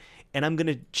to it, and I'm going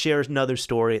to share another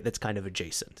story that's kind of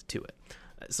adjacent to it.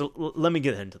 So let me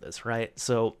get into this, right?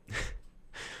 So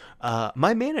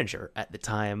my manager at the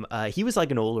time, he was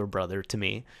like an older brother to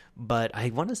me, but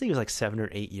I want to say he was 7 or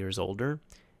 8 years older.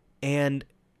 And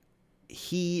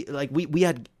he, we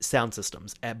had sound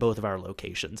systems at both of our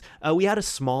locations. We had a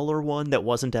smaller one that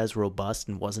wasn't as robust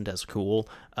and wasn't as cool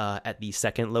at the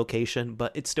second location,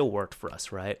 but it still worked for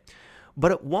us, right?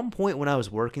 But at one point when I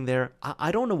was working there,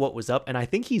 I don't know what was up, and I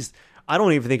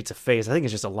don't even think it's a phase. I think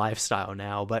it's just a lifestyle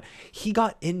now. But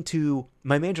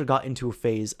my manager got into a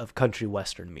phase of country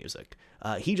western music.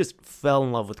 He just fell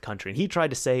in love with country. And he tried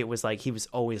to say it was he was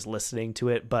always listening to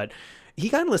it, but he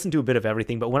kind of listened to a bit of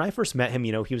everything. But when I first met him,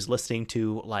 he was listening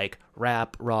to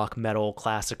rap, rock, metal,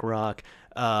 classic rock,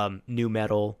 new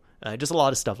metal, just a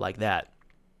lot of stuff like that.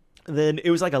 Then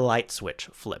it was like a light switch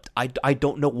flipped. I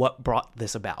don't know what brought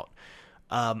this about.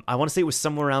 I want to say it was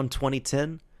somewhere around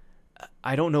 2010.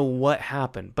 I don't know what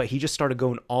happened, but he just started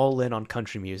going all in on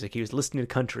country music. He was listening to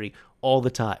country all the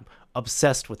time,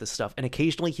 obsessed with this stuff. And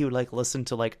occasionally he would listen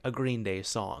to a Green Day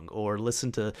song or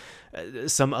listen to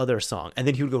some other song. And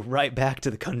then he would go right back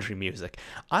to the country music.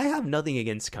 I have nothing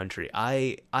against country.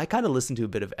 I kind of listen to a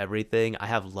bit of everything. I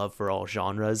have love for all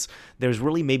genres. There's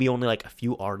really maybe only a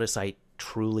few artists I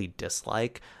truly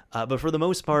dislike. But for the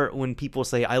most part, when people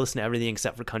say I listen to everything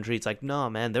except for country, it's no,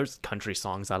 man, there's country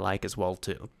songs I like as well,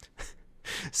 too.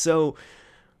 So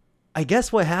I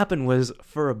guess what happened was,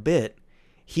 for a bit,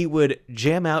 he would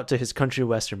jam out to his country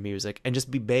western music and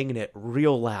just be banging it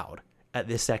real loud at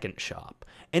this second shop.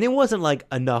 And it wasn't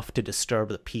enough to disturb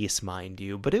the peace, mind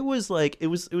you, but it was it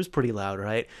was pretty loud,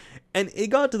 right? And it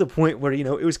got to the point where, it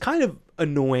was kind of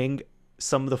annoying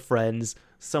some of the friends,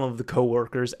 some of the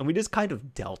coworkers, and we just kind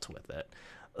of dealt with it.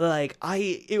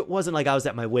 It wasn't I was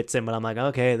at my wit's end, but I'm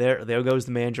okay, there goes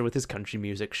the manager with his country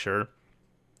music, sure.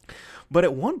 But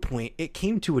at one point, it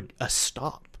came to a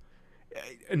stop.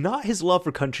 Not his love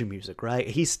for country music, right?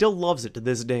 He still loves it to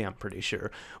this day, I'm pretty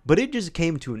sure. But it just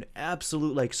came to an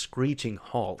absolute, screeching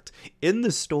halt. In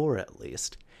the store, at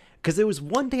least. Because there was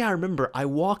one day I remember I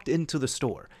walked into the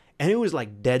store, and it was,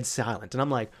 dead silent. And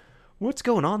I'm what's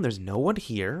going on? There's no one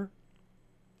here.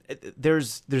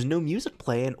 There's no music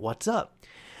playing. What's up?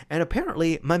 And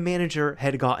apparently, my manager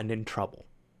had gotten in trouble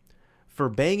for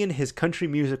banging his country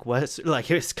music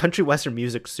his country western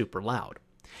music super loud.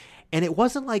 And it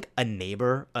wasn't a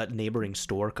neighboring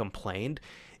store complained.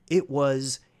 It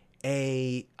was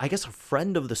a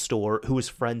friend of the store who was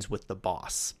friends with the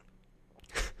boss.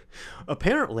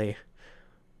 Apparently,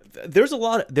 there's a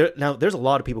lot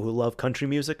of people who love country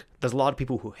music. There's a lot of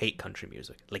people who hate country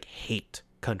music, hate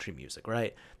country music,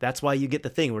 right? That's why you get the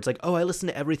thing where it's oh, I listen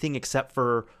to everything except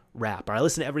for rap, or I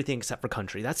listen to everything except for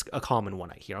country. That's a common one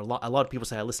I hear. A lot of people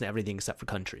say I listen to everything except for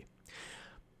country.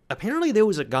 Apparently there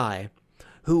was a guy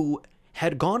who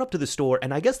had gone up to the store,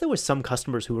 and I guess there was some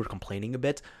customers who were complaining a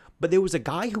bit, but there was a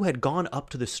guy who had gone up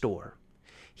to the store.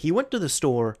 He went to the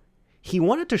store, he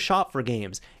wanted to shop for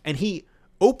games, and he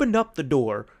opened up the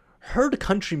door, heard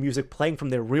country music playing from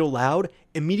there real loud,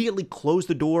 immediately closed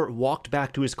the door, walked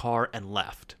back to his car, and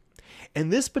left.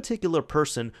 And this particular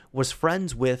person was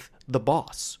friends with the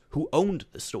boss who owned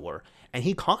the store. And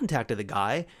he contacted the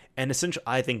guy, and essentially,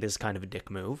 I think this is kind of a dick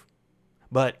move.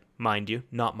 But, mind you,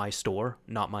 not my store,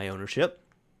 not my ownership.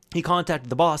 He contacted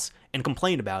the boss and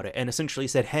complained about it, and essentially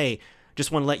said, hey, just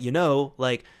want to let you know,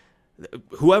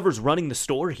 whoever's running the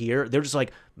store here, they're just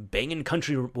like banging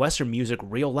country western music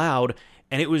real loud.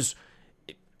 And it was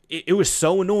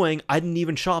so annoying. I didn't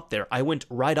even shop there. I went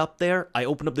right up there. I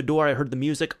opened up the door. I heard the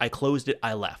music. I closed it.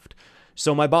 I left.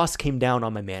 So my boss came down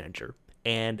on my manager.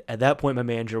 And at that point, my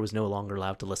manager was no longer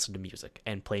allowed to listen to music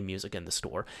and play music in the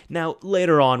store. Now,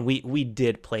 later on, we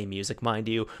did play music, mind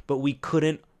you, but we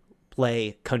couldn't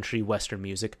play country western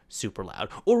music super loud,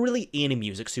 or really any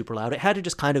music super loud. It had to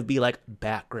just kind of be like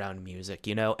background music,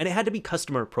 you know, and it had to be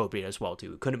customer appropriate as well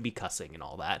too. It couldn't be cussing and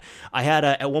all that.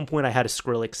 At one point I had a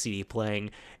Skrillex CD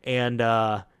playing, and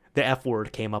the F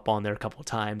word came up on there a couple of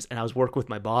times, and I was working with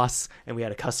my boss, and we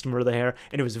had a customer there,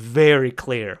 and it was very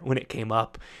clear when it came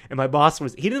up. And my boss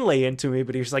he didn't lay into me,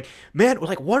 but he was like, man,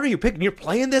 like, what are you picking? You're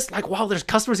playing this? Like, wow, there's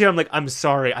customers here. I'm like, I'm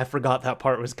sorry. I forgot that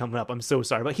part was coming up. I'm so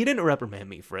sorry. But he didn't reprimand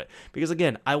me for it, because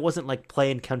again, I wasn't like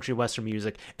playing country western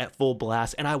music at full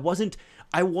blast, and I wasn't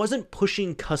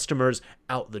pushing customers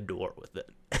out the door with it.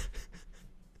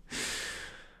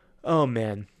 Oh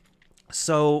man.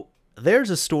 So there's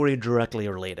a story directly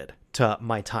related to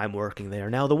my time working there.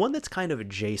 Now, the one that's kind of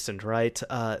adjacent, right?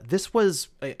 This is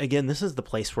the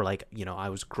place where, like, you know, I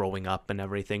was growing up and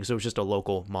everything. So it was just a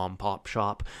local mom pop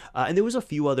shop. And there was a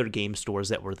few other game stores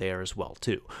that were there as well,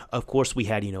 too. Of course, we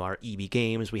had, you know, our EB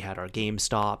Games, we had our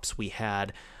GameStops, we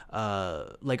had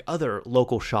like other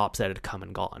local shops that had come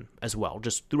and gone as well,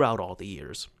 just throughout all the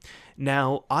years.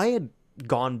 Now, I had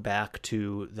gone back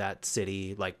to that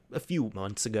city like a few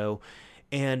months ago,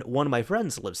 and one of my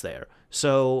friends lives there.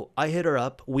 So I hit her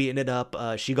up. We ended up,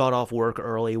 she got off work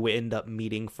early. We ended up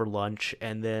meeting for lunch.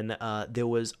 And then there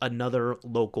was another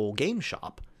local game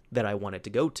shop that I wanted to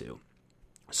go to.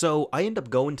 So I ended up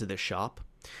going to this shop.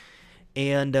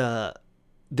 And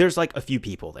there's like a few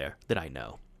people there that I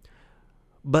know.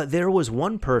 But there was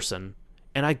one person,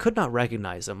 and I could not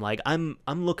recognize him. Like, I'm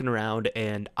looking around,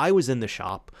 and I was in the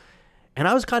shop. And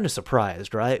I was kind of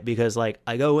surprised, right? Because, like,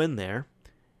 I go in there,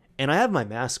 and I have my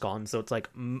mask on, so it's like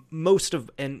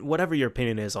and whatever your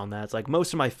opinion is on that, it's like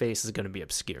most of my face is going to be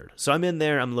obscured. So I'm in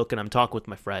there, I'm looking, I'm talking with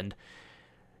my friend,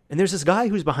 and there's this guy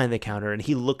who's behind the counter, and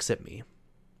he looks at me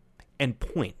and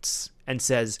points and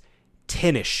says,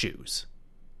 tennis shoes.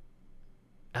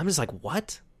 I'm just like,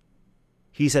 what?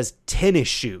 He says, tennis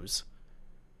shoes.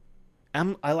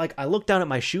 I look down at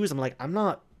my shoes, I'm like, I'm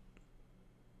not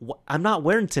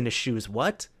wearing tennis shoes,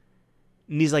 what?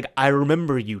 And he's like, I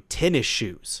remember you, tennis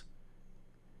shoes.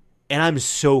 And I'm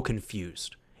so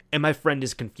confused. And my friend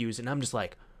is confused. And I'm just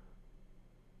like,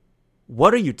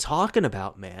 what are you talking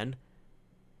about, man?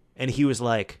 And he was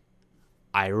like,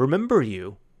 I remember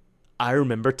you. I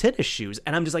remember tennis shoes.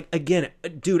 And I'm just like, again,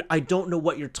 dude, I don't know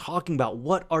what you're talking about.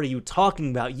 What are you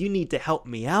talking about? You need to help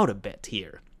me out a bit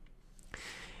here.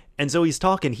 And so he's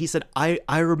talking. He said, I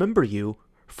remember you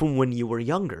from when you were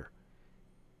younger.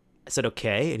 I said,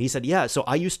 okay. And he said, yeah, so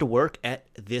I used to work at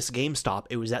this GameStop.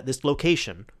 It was at this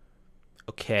location.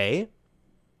 Okay.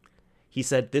 He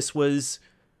said,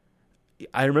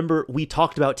 I remember we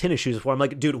talked about tennis shoes before. I'm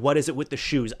like, dude, what is it with the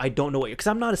shoes? I don't know because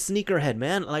I'm not a sneakerhead,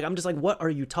 man. Like, I'm just like, what are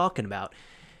you talking about?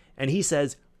 And he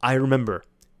says, I remember.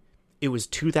 It was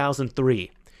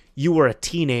 2003. You were a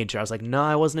teenager. I was like, no,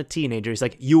 I wasn't a teenager. He's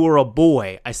like, you were a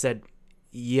boy. I said,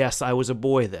 yes, I was a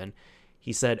boy then.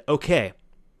 He said, okay.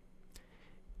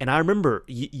 And I remember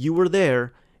you were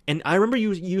there, and I remember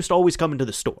you used to always come into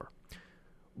the store.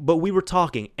 But we were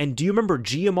talking, and do you remember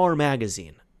GMR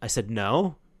Magazine? I said,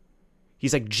 no.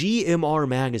 He's like, GMR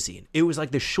Magazine. It was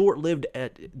like the short-lived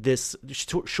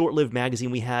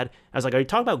magazine we had. I was like, are you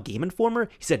talking about Game Informer?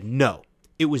 He said, no.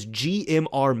 It was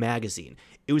GMR Magazine.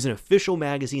 It was an official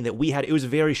magazine that we had. It was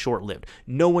very short-lived.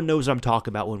 No one knows what I'm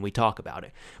talking about when we talk about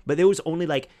it. But there was only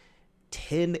like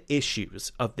 10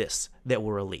 issues of this that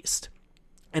were released.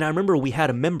 And I remember we had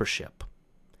a membership.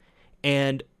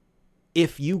 And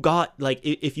if you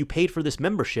paid for this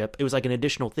membership, it was like an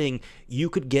additional thing. You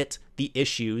could get the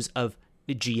issues of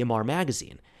the GMR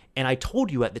magazine. And I told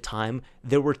you at the time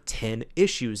there were 10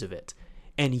 issues of it.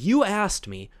 And you asked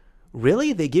me,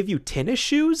 really? They give you tennis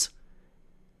shoes?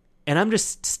 And I'm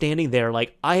just standing there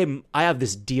like I have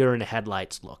this deer in the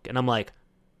headlights look. And I'm like,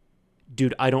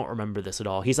 dude, I don't remember this at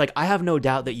all. He's like, I have no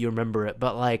doubt that you remember it,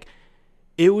 but like,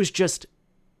 it was just,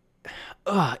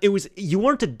 you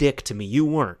weren't a dick to me. You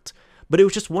weren't. But it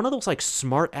was just one of those like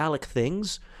smart aleck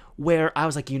things where I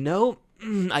was like,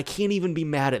 I can't even be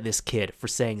mad at this kid for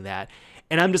saying that.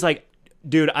 And I'm just like,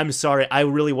 dude, I'm sorry. I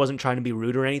really wasn't trying to be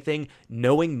rude or anything.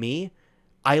 Knowing me,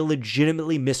 I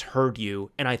legitimately misheard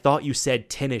you, and I thought you said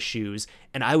tennis shoes,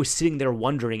 and I was sitting there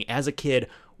wondering, as a kid,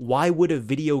 why would a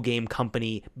video game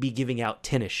company be giving out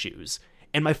tennis shoes?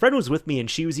 And my friend was with me, and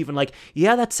she was even like,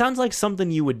 yeah, that sounds like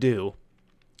something you would do.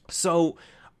 So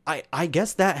I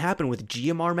guess that happened with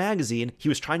GMR Magazine. He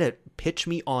was trying to pitch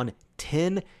me on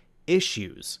 10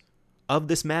 issues of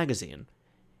this magazine,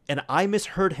 and I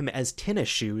misheard him as tennis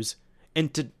shoes.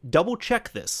 And to double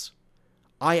check this,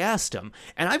 I asked him,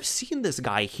 and I've seen this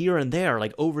guy here and there,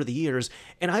 like, over the years,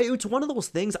 and it's one of those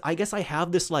things, I guess I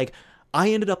have this, like, I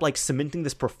ended up, like, cementing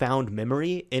this profound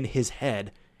memory in his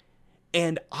head,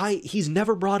 and he's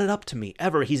never brought it up to me,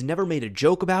 ever. He's never made a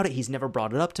joke about it, he's never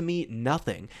brought it up to me,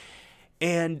 nothing.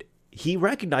 And he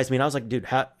recognized me, and I was like, dude,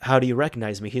 how do you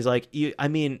recognize me? He's like, he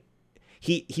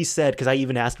said, because I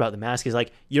even asked about the mask, he's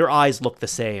like, your eyes look the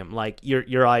same, like,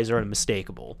 your eyes are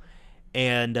unmistakable.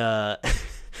 And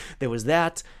there was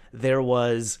that. There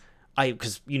was,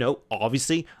 because,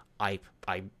 obviously, I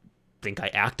think I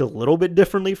act a little bit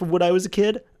differently from when I was a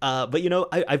kid. But,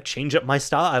 I've changed up my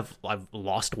style. I've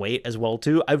lost weight as well,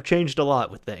 too. I've changed a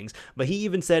lot with things. But he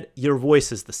even said, your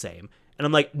voice is the same. And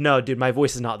I'm like, no, dude, my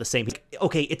voice is not the same. He's like,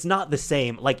 okay, it's not the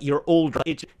same. Like, you're older.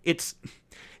 It's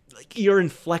like, your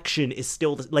inflection is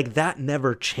still, like, that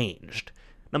never changed.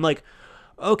 And I'm like,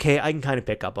 okay, I can kind of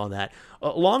pick up on that.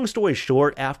 Long story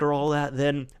short, after all that,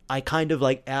 then I kind of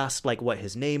like asked like what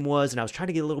his name was, and I was trying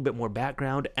to get a little bit more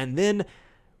background, and then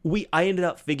I ended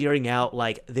up figuring out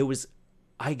like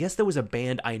I guess there was a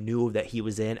band I knew that he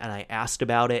was in, and I asked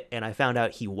about it, and I found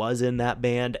out he was in that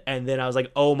band, and then I was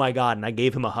like, oh my god, and I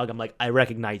gave him a hug. I'm like, I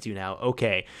recognize you now,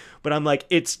 okay. But I'm like,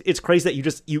 it's crazy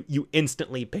that you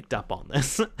instantly picked up on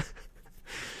this.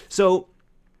 So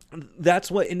that's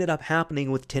what ended up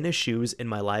happening with tennis shoes in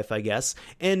my life, I guess.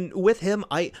 And with him,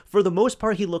 for the most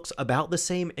part, he looks about the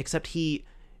same, except he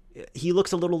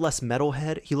looks a little less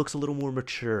metalhead. He looks a little more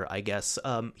mature, I guess.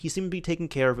 He seemed to be taking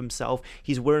care of himself.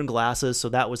 He's wearing glasses, so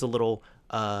that was a little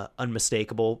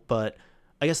unmistakable. But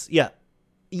I guess, yeah,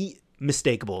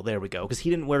 mistakable. There we go, because he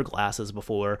didn't wear glasses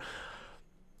before.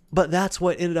 But that's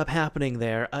what ended up happening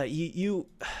there.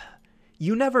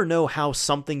 You never know how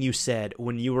something you said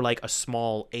when you were like a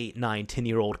small 8, 9,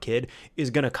 10-year-old kid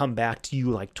is going to come back to you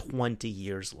like 20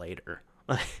 years later.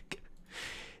 Like,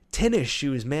 tennis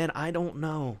shoes, man, I don't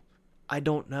know.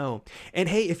 And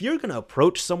hey, if you're going to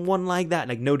approach someone like that,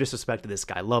 like, no disrespect to this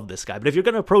guy, love this guy, but if you're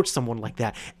going to approach someone like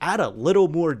that, add a little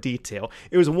more detail.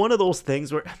 It was one of those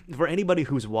things where, for anybody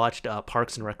who's watched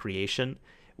Parks and Recreation,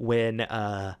 when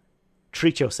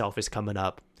Treat Yourself is coming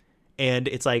up, and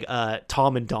it's like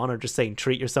Tom and Donna are just saying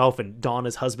treat yourself, and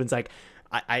Donna's husband's like,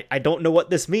 I don't know what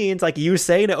this means, like, you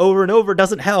saying it over and over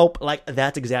doesn't help. Like,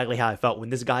 that's exactly how I felt when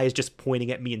this guy is just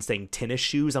pointing at me and saying tennis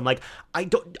shoes. I'm like, I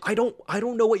don't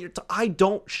know what I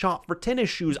don't shop for tennis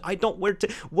shoes. I don't wear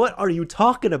what are you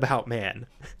talking about, man?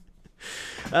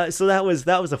 So that was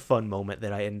a fun moment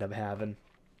that I ended up having.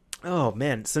 Oh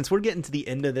man, since we're getting to the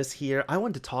end of this here, I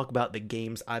want to talk about the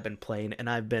games I've been playing,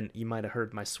 and you might have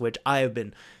heard my Switch, I have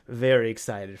been very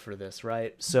excited for this,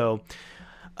 right? So,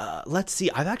 let's see,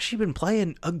 I've actually been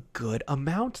playing a good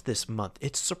amount this month.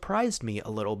 It surprised me a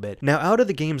little bit. Now, out of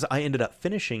the games I ended up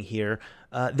finishing here,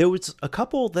 there was a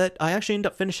couple that I actually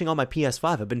ended up finishing on my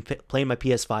PS5. I've been playing my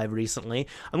PS5 recently.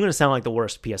 I'm going to sound like the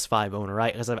worst PS5 owner,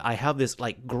 right? Because I have this,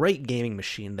 like, great gaming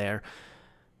machine there.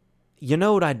 You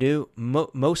know what I do?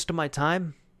 Most of my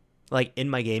time, like, in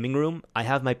my gaming room, I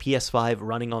have my PS5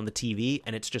 running on the TV,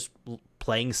 and it's just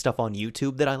playing stuff on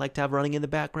YouTube that I like to have running in the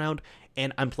background,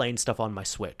 and I'm playing stuff on my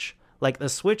Switch. Like, the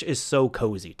Switch is so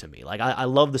cozy to me. Like, I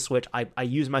love the Switch. I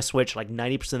use my Switch, like,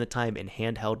 90% of the time in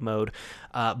handheld mode.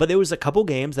 But there was a couple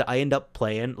games that I end up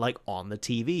playing, like, on the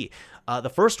TV. The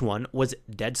first one was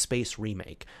Dead Space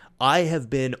Remake. I have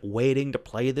been waiting to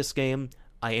play this game.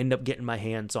 I end up getting my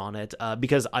hands on it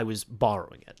because I was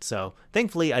borrowing it. So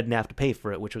thankfully I didn't have to pay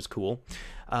for it, which was cool.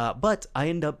 But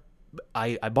I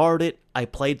borrowed it. I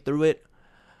played through it.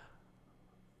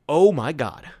 Oh my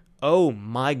God.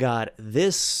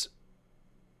 This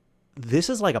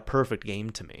is like a perfect game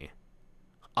to me.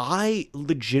 I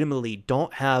legitimately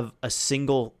don't have a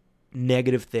single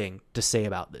negative thing to say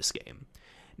about this game.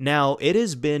 Now, it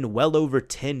has been well over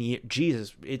 10 years.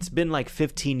 Jesus, it's been like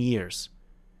 15 years.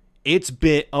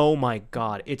 Oh my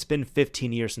God, it's been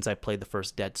 15 years since I played the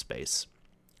first Dead Space.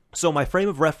 So my frame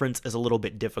of reference is a little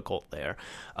bit difficult there.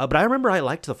 But I remember I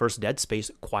liked the first Dead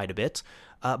Space quite a bit.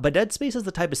 But Dead Space is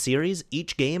the type of series,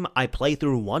 each game I play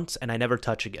through once and I never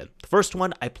touch again. The first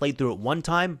one, I played through it one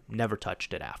time, never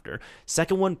touched it after.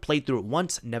 Second one, played through it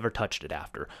once, never touched it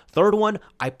after. Third one,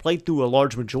 I played through a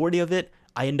large majority of it.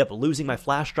 I end up losing my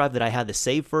flash drive that I had the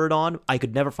save for it on. I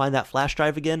could never find that flash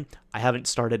drive again. I haven't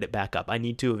started it back up. I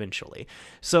need to eventually.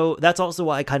 So that's also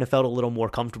why I kind of felt a little more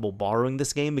comfortable borrowing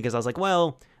this game, because I was like,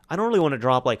 well, I don't really want to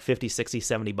drop like 50, 60,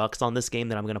 70 bucks on this game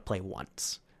that I'm going to play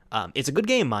once. It's a good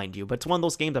game, mind you, but it's one of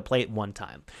those games I play it one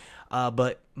time.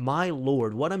 But my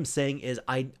lord, what I'm saying is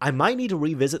I might need to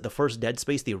revisit the first Dead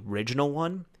Space, the original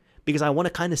one, because I want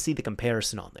to kind of see the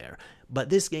comparison on there. But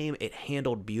this game, it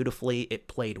handled beautifully, it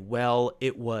played well,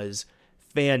 it was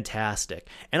fantastic.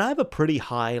 And I have a pretty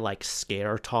high like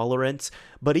scare tolerance,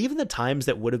 but even the times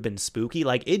that would have been spooky,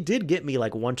 like it did get me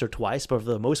like once or twice, but for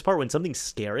the most part when something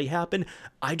scary happened,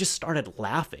 I just started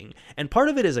laughing. And part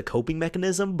of it is a coping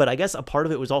mechanism, but I guess a part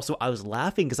of it was also I was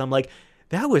laughing because I'm like,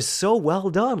 that was so well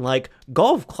done. Like,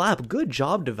 golf clap, good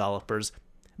job, developers.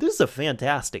 This is a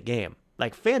fantastic game.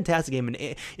 Like, fantastic game. And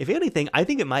if anything, I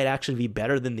think it might actually be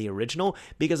better than the original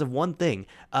because of one thing.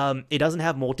 It doesn't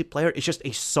have multiplayer. It's just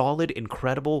a solid,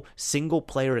 incredible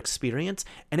single-player experience.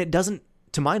 And it doesn't,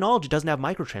 to my knowledge, it doesn't have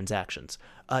microtransactions.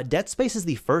 Dead Space is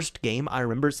the first game I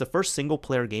remember. It's the first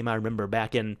single-player game I remember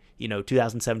back in,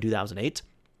 2007, 2008.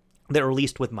 That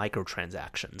released with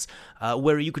microtransactions,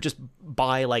 where you could just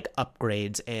buy like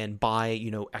upgrades and buy,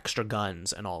 extra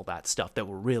guns and all that stuff that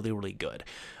were really, really good.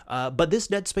 But this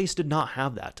Dead Space did not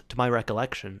have that, to my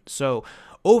recollection. So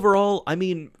overall, I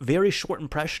mean, very short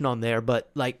impression on there, but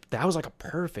like that was like a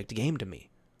perfect game to me.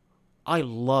 I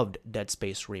loved Dead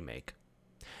Space Remake.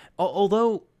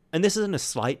 Although, and this isn't a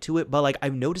slight to it, but like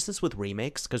I've noticed this with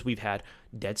remakes because we've had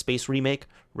Dead Space Remake,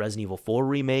 Resident Evil 4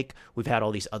 Remake, we've had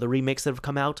all these other remakes that have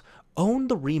come out. Own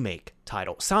the remake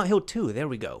title. Silent Hill 2, there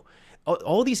we go.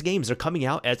 All these games are coming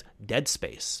out as Dead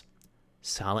Space,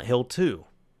 Silent Hill 2,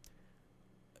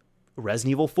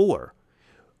 Resident Evil 4.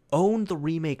 Own the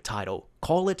remake title.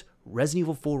 Call it Resident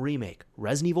Evil 4 Remake,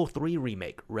 Resident Evil 3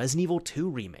 Remake, Resident Evil 2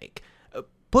 Remake.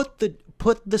 Put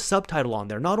the subtitle on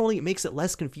there. Not only it makes it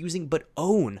less confusing, but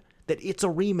own that it's a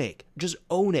remake. Just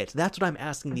own it. That's what I'm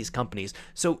asking these companies.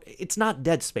 So it's not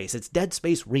Dead Space. It's Dead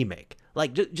Space Remake.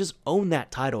 Like, just own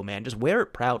that title, man. Just wear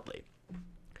it proudly.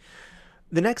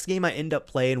 The next game I ended up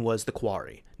playing was The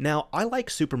Quarry. Now, I like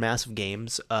Supermassive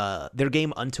Games. Their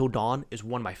game Until Dawn is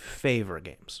one of my favorite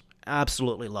games.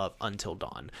 Absolutely love Until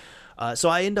Dawn. So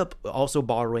I ended up also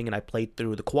borrowing and I played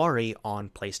through The Quarry on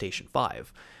PlayStation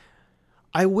 5.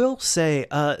 I will say,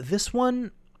 this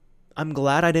one, I'm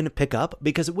glad I didn't pick up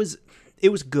because it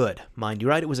was good, mind you,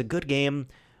 right? It was a good game,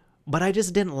 but I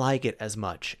just didn't like it as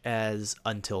much as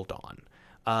Until Dawn.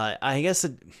 I guess,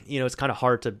 it's kind of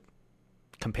hard to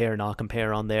compare, not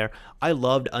compare on there. I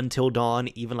loved Until Dawn,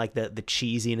 even like the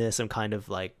cheesiness and kind of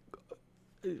like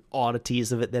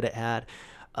oddities of it that it had.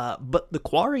 But The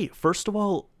Quarry, first of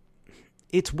all,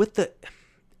 it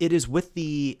is with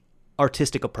the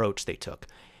artistic approach they took.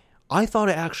 I thought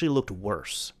it actually looked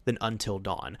worse than Until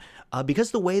Dawn.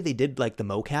 Because the way they did like the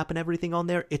mocap and everything on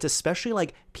there, it's especially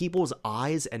like people's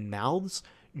eyes and mouths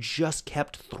just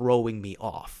kept throwing me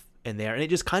off in there. And it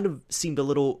just kind of seemed a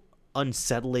little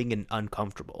unsettling and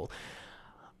uncomfortable.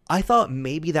 I thought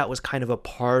maybe that was kind of a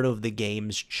part of the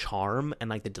game's charm and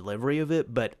like the delivery of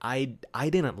it, but I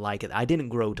didn't like it. I didn't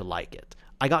grow to like it.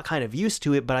 I got kind of used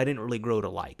to it, but I didn't really grow to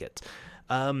like it.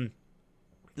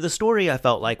 The story I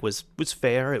felt like was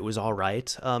fair. It was all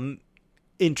right.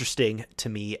 Interesting to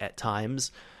me at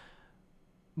times.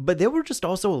 But there were just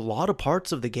also a lot of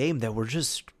parts of the game that were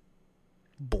just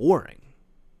boring.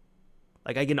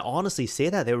 Like, I can honestly say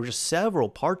that. There were just several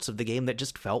parts of the game that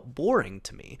just felt boring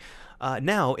to me.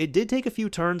 Now, it did take a few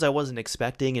turns I wasn't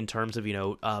expecting in terms of,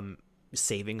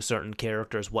 saving certain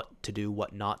characters, what to do,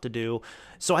 what not to do.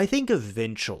 So I think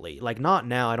eventually, like not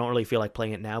now, I don't really feel like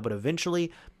playing it now, but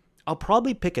eventually I'll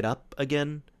probably pick it up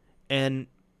again, and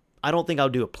I don't think I'll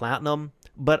do a platinum,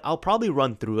 but I'll probably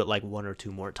run through it like one or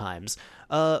two more times.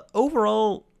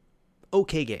 Overall,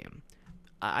 okay game.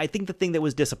 I think the thing that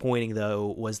was disappointing, though,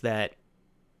 was that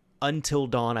Until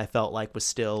Dawn, I felt like, was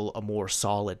still a more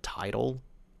solid title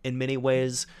in many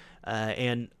ways,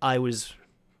 and I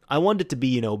wanted it to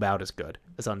be, about as good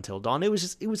as Until Dawn. It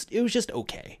was just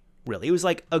okay. Really, it was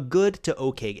like a good to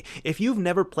okay game. If you've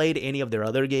never played any of their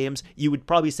other games, you would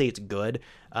probably say it's good.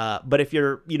 But if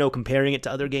you're, comparing it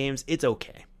to other games, it's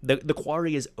okay. The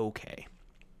Quarry is okay,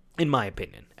 in my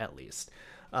opinion, at least.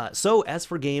 So as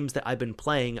for games that I've been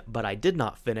playing but I did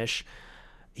not finish,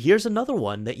 here's another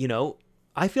one that,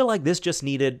 I feel like this just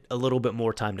needed a little bit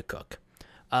more time to cook.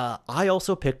 I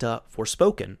also picked up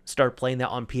Forspoken, started playing that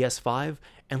on PS5,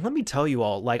 and let me tell you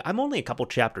all, like, I'm only a couple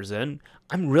chapters in,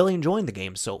 I'm really enjoying the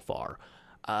game so far.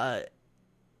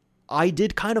 I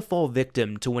did kind of fall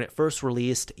victim to when it first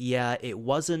released. Yeah, it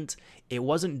wasn't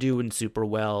doing super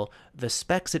well. The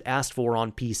specs it asked for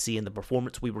on PC and the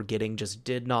performance we were getting just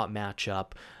did not match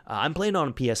up. I'm playing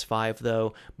on PS5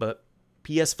 though, but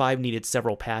PS5 needed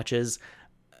several patches.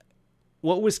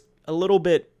 What was a little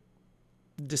bit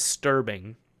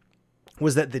disturbing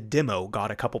was that the demo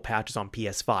got a couple patches on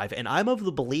PS5, and I'm of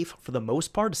the belief, for the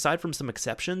most part, aside from some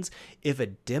exceptions, if a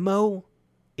demo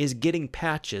is getting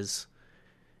patches,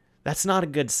 that's not a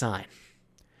good sign.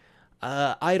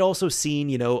 I'd also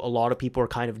seen, a lot of people are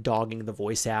kind of dogging the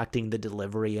voice acting, the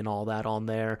delivery, and all that on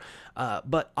there,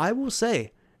 but I will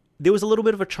say, there was a little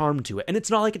bit of a charm to it, and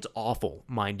it's not like it's awful,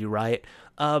 mind you, right?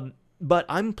 But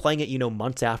I'm playing it,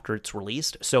 months after it's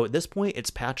released, so at this point,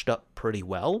 it's patched up pretty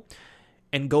well.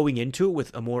 And going into it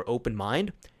with a more open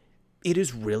mind, it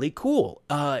is really cool.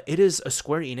 It is a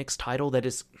Square Enix title that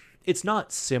it's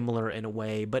not similar in a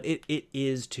way, but it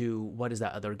is to, what is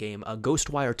that other game?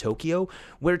 Ghostwire Tokyo,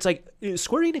 where it's like,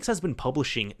 Square Enix has been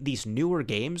publishing these newer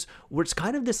games where it's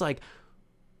kind of this like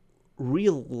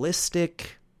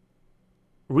realistic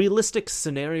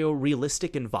scenario,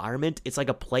 realistic environment. It's like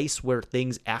a place where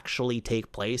things actually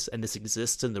take place and this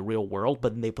exists in the real world,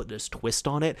 but then they put this twist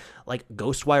on it. Like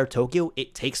Ghostwire Tokyo,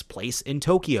 it takes place in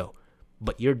Tokyo,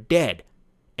 but you're dead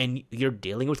and you're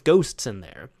dealing with ghosts in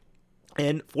there.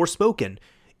 And Forspoken,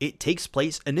 it takes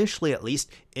place, initially at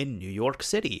least, in New York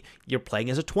City. You're playing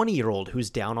as a 20-year-old who's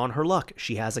down on her luck.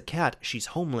 She has a cat, she's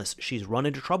homeless, she's run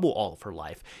into trouble all of her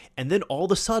life. And then all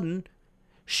of a sudden,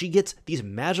 she gets these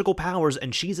magical powers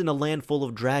and she's in a land full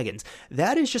of dragons.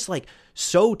 That is just like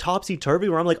so topsy-turvy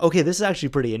where I'm like, okay, this is actually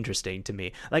pretty interesting to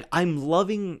me. Like, I'm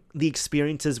loving the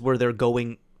experiences where they're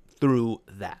going through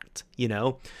that,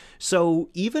 So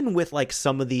even with like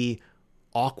some of the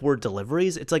awkward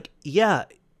deliveries, it's like, yeah,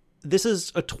 this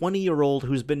is a 20-year-old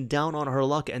who's been down on her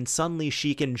luck and suddenly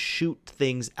she can shoot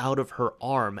things out of her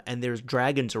arm and there's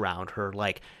dragons around her.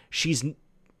 Like, she's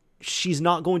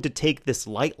not going to take this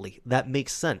lightly. That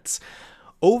makes sense.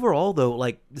 Overall, though,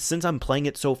 like, since I'm playing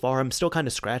it so far, I'm still kind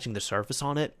of scratching the surface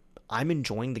on it. I'm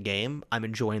enjoying the game. I'm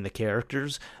enjoying the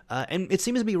characters. And it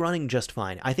seems to be running just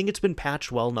fine. I think it's been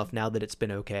patched well enough now that it's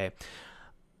been okay.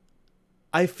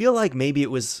 I feel like maybe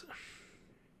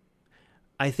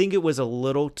I think it was a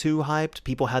little too hyped.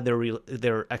 People had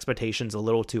their expectations a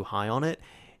little too high on it.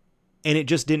 And it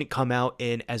just didn't come out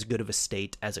in as good of a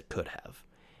state as it could have.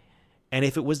 And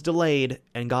if it was delayed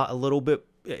and got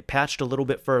patched a little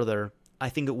bit further, I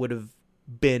think it would have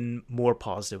been more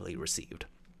positively received.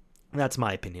 That's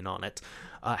my opinion on it.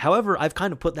 However, I've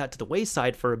kind of put that to the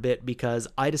wayside for a bit because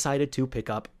I decided to pick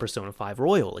up Persona 5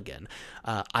 Royal again.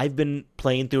 I've been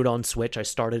playing through it on Switch. I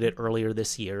started it earlier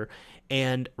this year.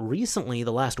 And recently,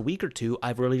 the last week or two,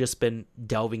 I've really just been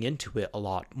delving into it a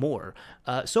lot more.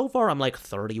 So far, I'm like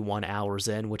 31 hours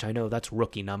in, which I know that's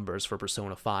rookie numbers for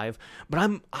Persona 5.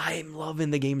 But I'm loving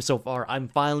the game so far. I'm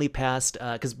finally past,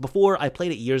 because before I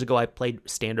played it years ago, I played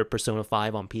standard Persona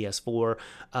 5 on PS4.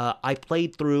 I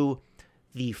played through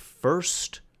the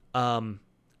first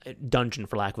dungeon,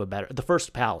 for lack of a better, the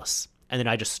first palace, and then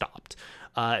I just stopped.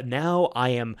 Now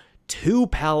I am 2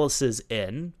 palaces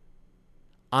in.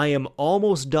 I am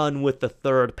almost done with the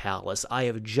 3rd palace. I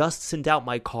have just sent out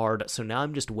my card, so now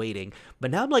I'm just waiting.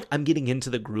 But now I'm getting into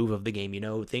the groove of the game,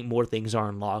 more things are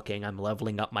unlocking. I'm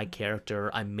leveling up my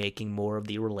character. I'm making more of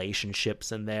the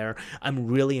relationships in there. I'm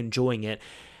really enjoying it.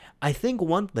 I think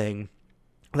one thing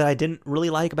that I didn't really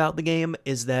like about the game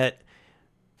is that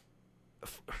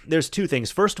there's 2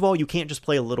 things. First of all, you can't just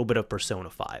play a little bit of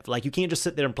Persona 5. Like, you can't just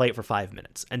sit there and play it for 5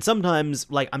 minutes. And sometimes,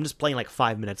 like, I'm just playing like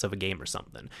 5 minutes of a game or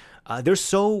something. There's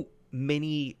so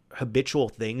many habitual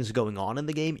things going on in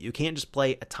the game, you can't just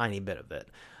play a tiny bit of it.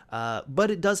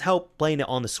 But it does help playing it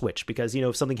on the Switch because,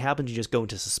 if something happens, you just go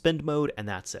into suspend mode and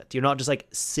that's it. You're not just like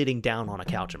sitting down on a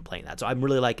couch and playing that. So I'm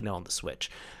really liking it on the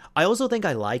Switch. I also think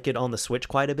I like it on the Switch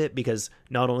quite a bit because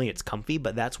not only it's comfy,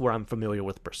 but that's where I'm familiar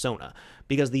with Persona.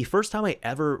 Because the first time I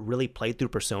ever really played through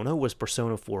Persona was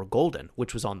Persona 4 Golden,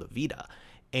 which was on the Vita.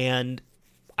 And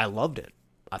I loved it.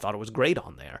 I thought it was great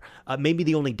on there. Maybe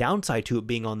the only downside to it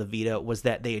being on the Vita was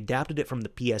that they adapted it from the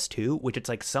PS2, which it's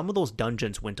like some of those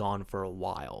dungeons went on for a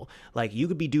while. Like, you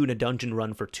could be doing a dungeon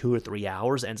run for 2 or 3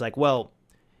 hours, and it's like, well,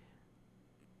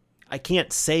 I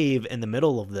can't save in the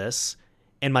middle of this,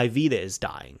 and my Vita is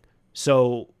dying.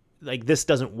 So, like, this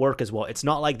doesn't work as well. It's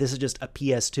not like this is just a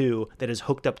PS2 that is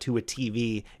hooked up to a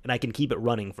TV, and I can keep it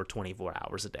running for 24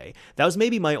 hours a day. That was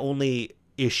maybe my only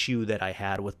issue that I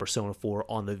had with Persona 4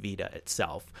 on the Vita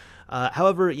itself.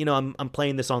 However, I'm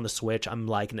playing this on the Switch. I'm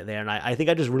liking it there, and I think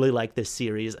I just really like this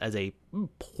series as a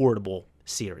portable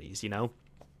series,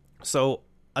 So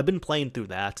I've been playing through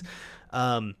that.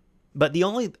 But the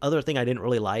only other thing I didn't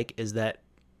really like is that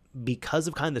because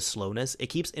of kind of the slowness, it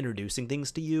keeps introducing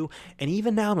things to you. And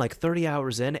even now I'm like 30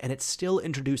 hours in and it's still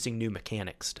introducing new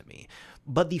mechanics to me.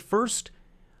 But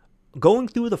going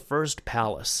through the first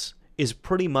palace is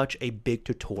pretty much a big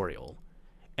tutorial.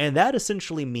 And that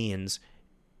essentially means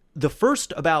the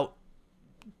first about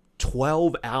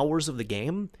 12 hours of the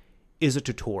game is a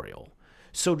tutorial.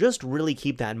 So just really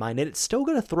keep that in mind. And it's still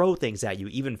going to throw things at you,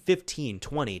 even 15,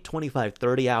 20, 25,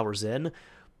 30 hours in.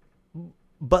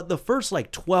 But the first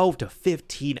 12 to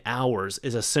 15 hours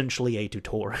is essentially a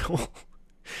tutorial.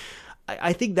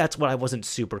 I think that's what I wasn't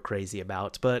super crazy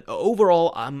about. But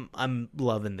overall, I'm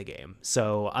loving the game.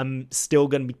 So I'm still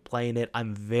going to be playing it.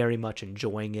 I'm very much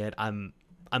enjoying it. I'm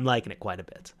liking it quite a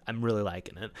bit. I'm really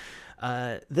liking it.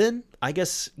 Then, I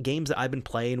guess, games that I've been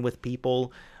playing with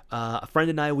people. A friend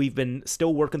and I, we've been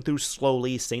still working through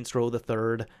slowly Saints Row the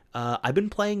Third. I've been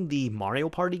playing the Mario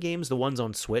Party games, the ones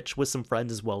on Switch, with some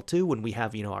friends as well, too, when we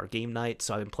have, our game night.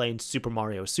 So I've been playing Super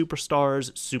Mario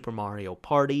Superstars, Super Mario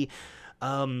Party.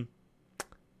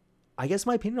 I guess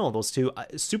my opinion on all those two,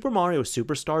 Super Mario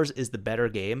Superstars is the better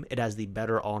game. It has the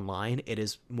better online. It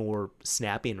is more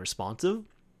snappy and responsive.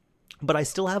 But I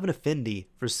still have an affinity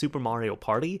for Super Mario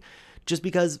Party just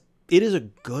because it is a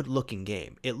good-looking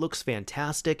game. It looks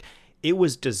fantastic. It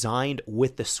was designed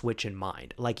with the Switch in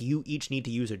mind. You each need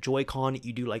to use a Joy-Con.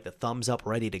 You do the thumbs up,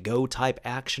 ready to go type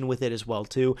action with it as well,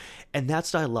 too. And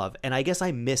that's what I love. And I guess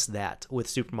I miss that with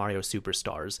Super Mario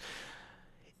Superstars.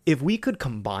 If we could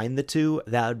combine the two,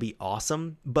 that would be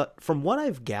awesome. But from what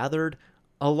I've gathered,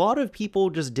 a lot of people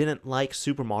just didn't like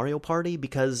Super Mario Party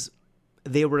because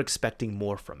they were expecting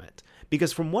more from it.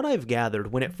 Because from what I've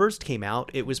gathered, when it first came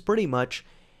out, it was pretty much,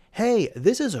 hey,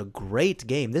 this is a great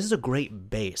game. This is a great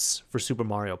base for Super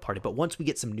Mario Party. But once we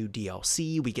get some new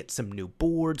DLC, we get some new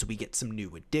boards, we get some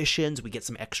new additions, we get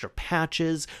some extra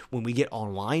patches, when we get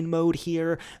online mode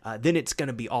here, then it's going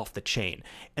to be off the chain.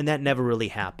 And that never really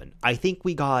happened. I think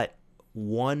we got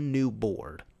one new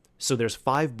board. So there's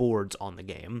 5 boards on the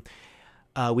game.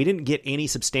 We didn't get any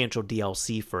substantial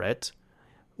DLC for it,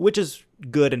 which is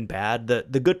good and bad.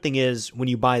 The good thing is when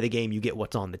you buy the game, you get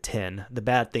what's on the tin. The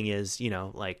bad thing is,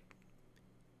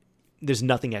 there's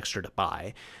nothing extra to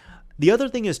buy. The other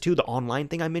thing is, too, the online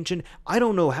thing I mentioned. I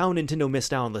don't know how Nintendo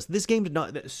missed out on this. This game did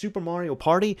not, Super Mario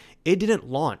Party, it didn't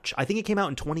launch. I think it came out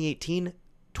in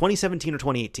 2017 or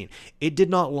 2018. It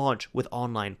did not launch with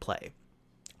online play.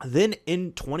 Then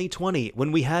in 2020,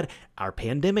 when we had our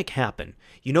pandemic happen,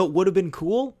 it would have been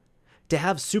cool to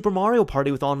have Super Mario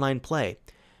Party with online play.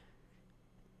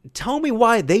 Tell me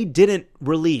why they didn't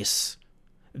release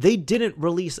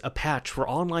a patch for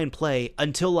online play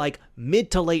until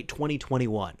mid to late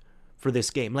 2021 for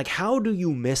this game. How do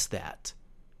you miss that?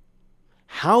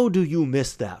 How do you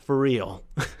miss that for real?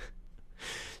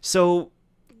 So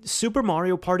Super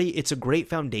Mario Party, it's a great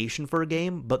foundation for a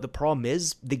game, but the problem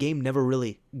is the game never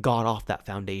really got off that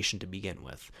foundation to begin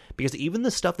with. Because even the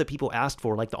stuff that people asked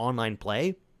for, like the online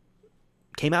play,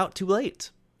 came out too late.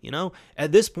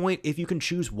 At this point, if you can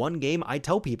choose one game, I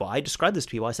describe this to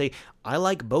people, I say, I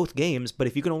like both games, but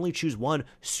if you can only choose one,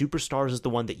 Superstars is the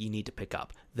one that you need to pick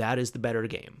up. That is the better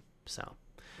game. So,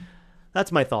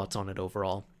 that's my thoughts on it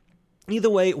overall. Either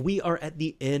way, we are at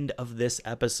the end of this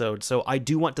episode, so I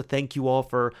do want to thank you all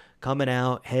for coming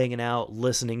out, hanging out,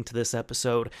 listening to this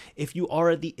episode. If you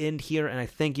are at the end here, and I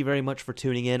thank you very much for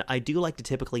tuning in, I do like to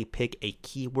typically pick a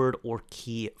keyword or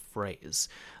key phrase.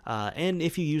 And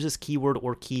if you use this keyword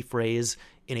or key phrase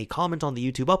in a comment on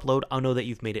the YouTube upload, I'll know that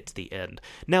you've made it to the end.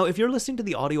 Now, if you're listening to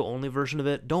the audio-only version of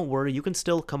it, don't worry, you can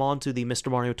still come on to the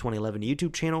Mr. Mario 2011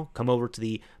 YouTube channel, come over to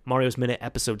the Mario's Minute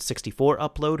episode 64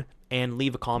 upload, and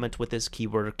leave a comment with this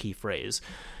keyword or key phrase.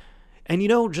 And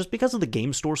just because of the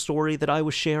game store story that I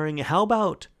was sharing, how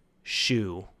about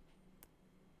shoe?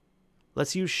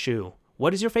 Let's use shoe.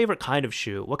 What is your favorite kind of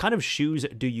shoe? What kind of shoes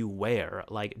do you wear?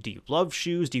 Do you love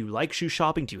shoes? Do you like shoe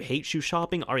shopping? Do you hate shoe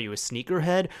shopping? Are you a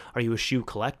sneakerhead? Are you a shoe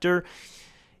collector?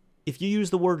 If you use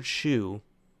the word shoe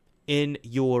in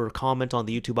your comment on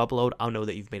the YouTube upload, I'll know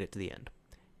that you've made it to the end.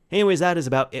 Anyways, that is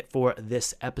about it for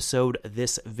this episode,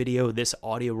 this video, this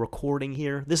audio recording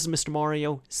here. This is Mr.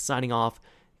 Mario signing off.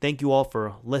 Thank you all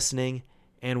for listening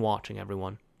and watching,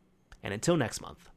 everyone. And until next month.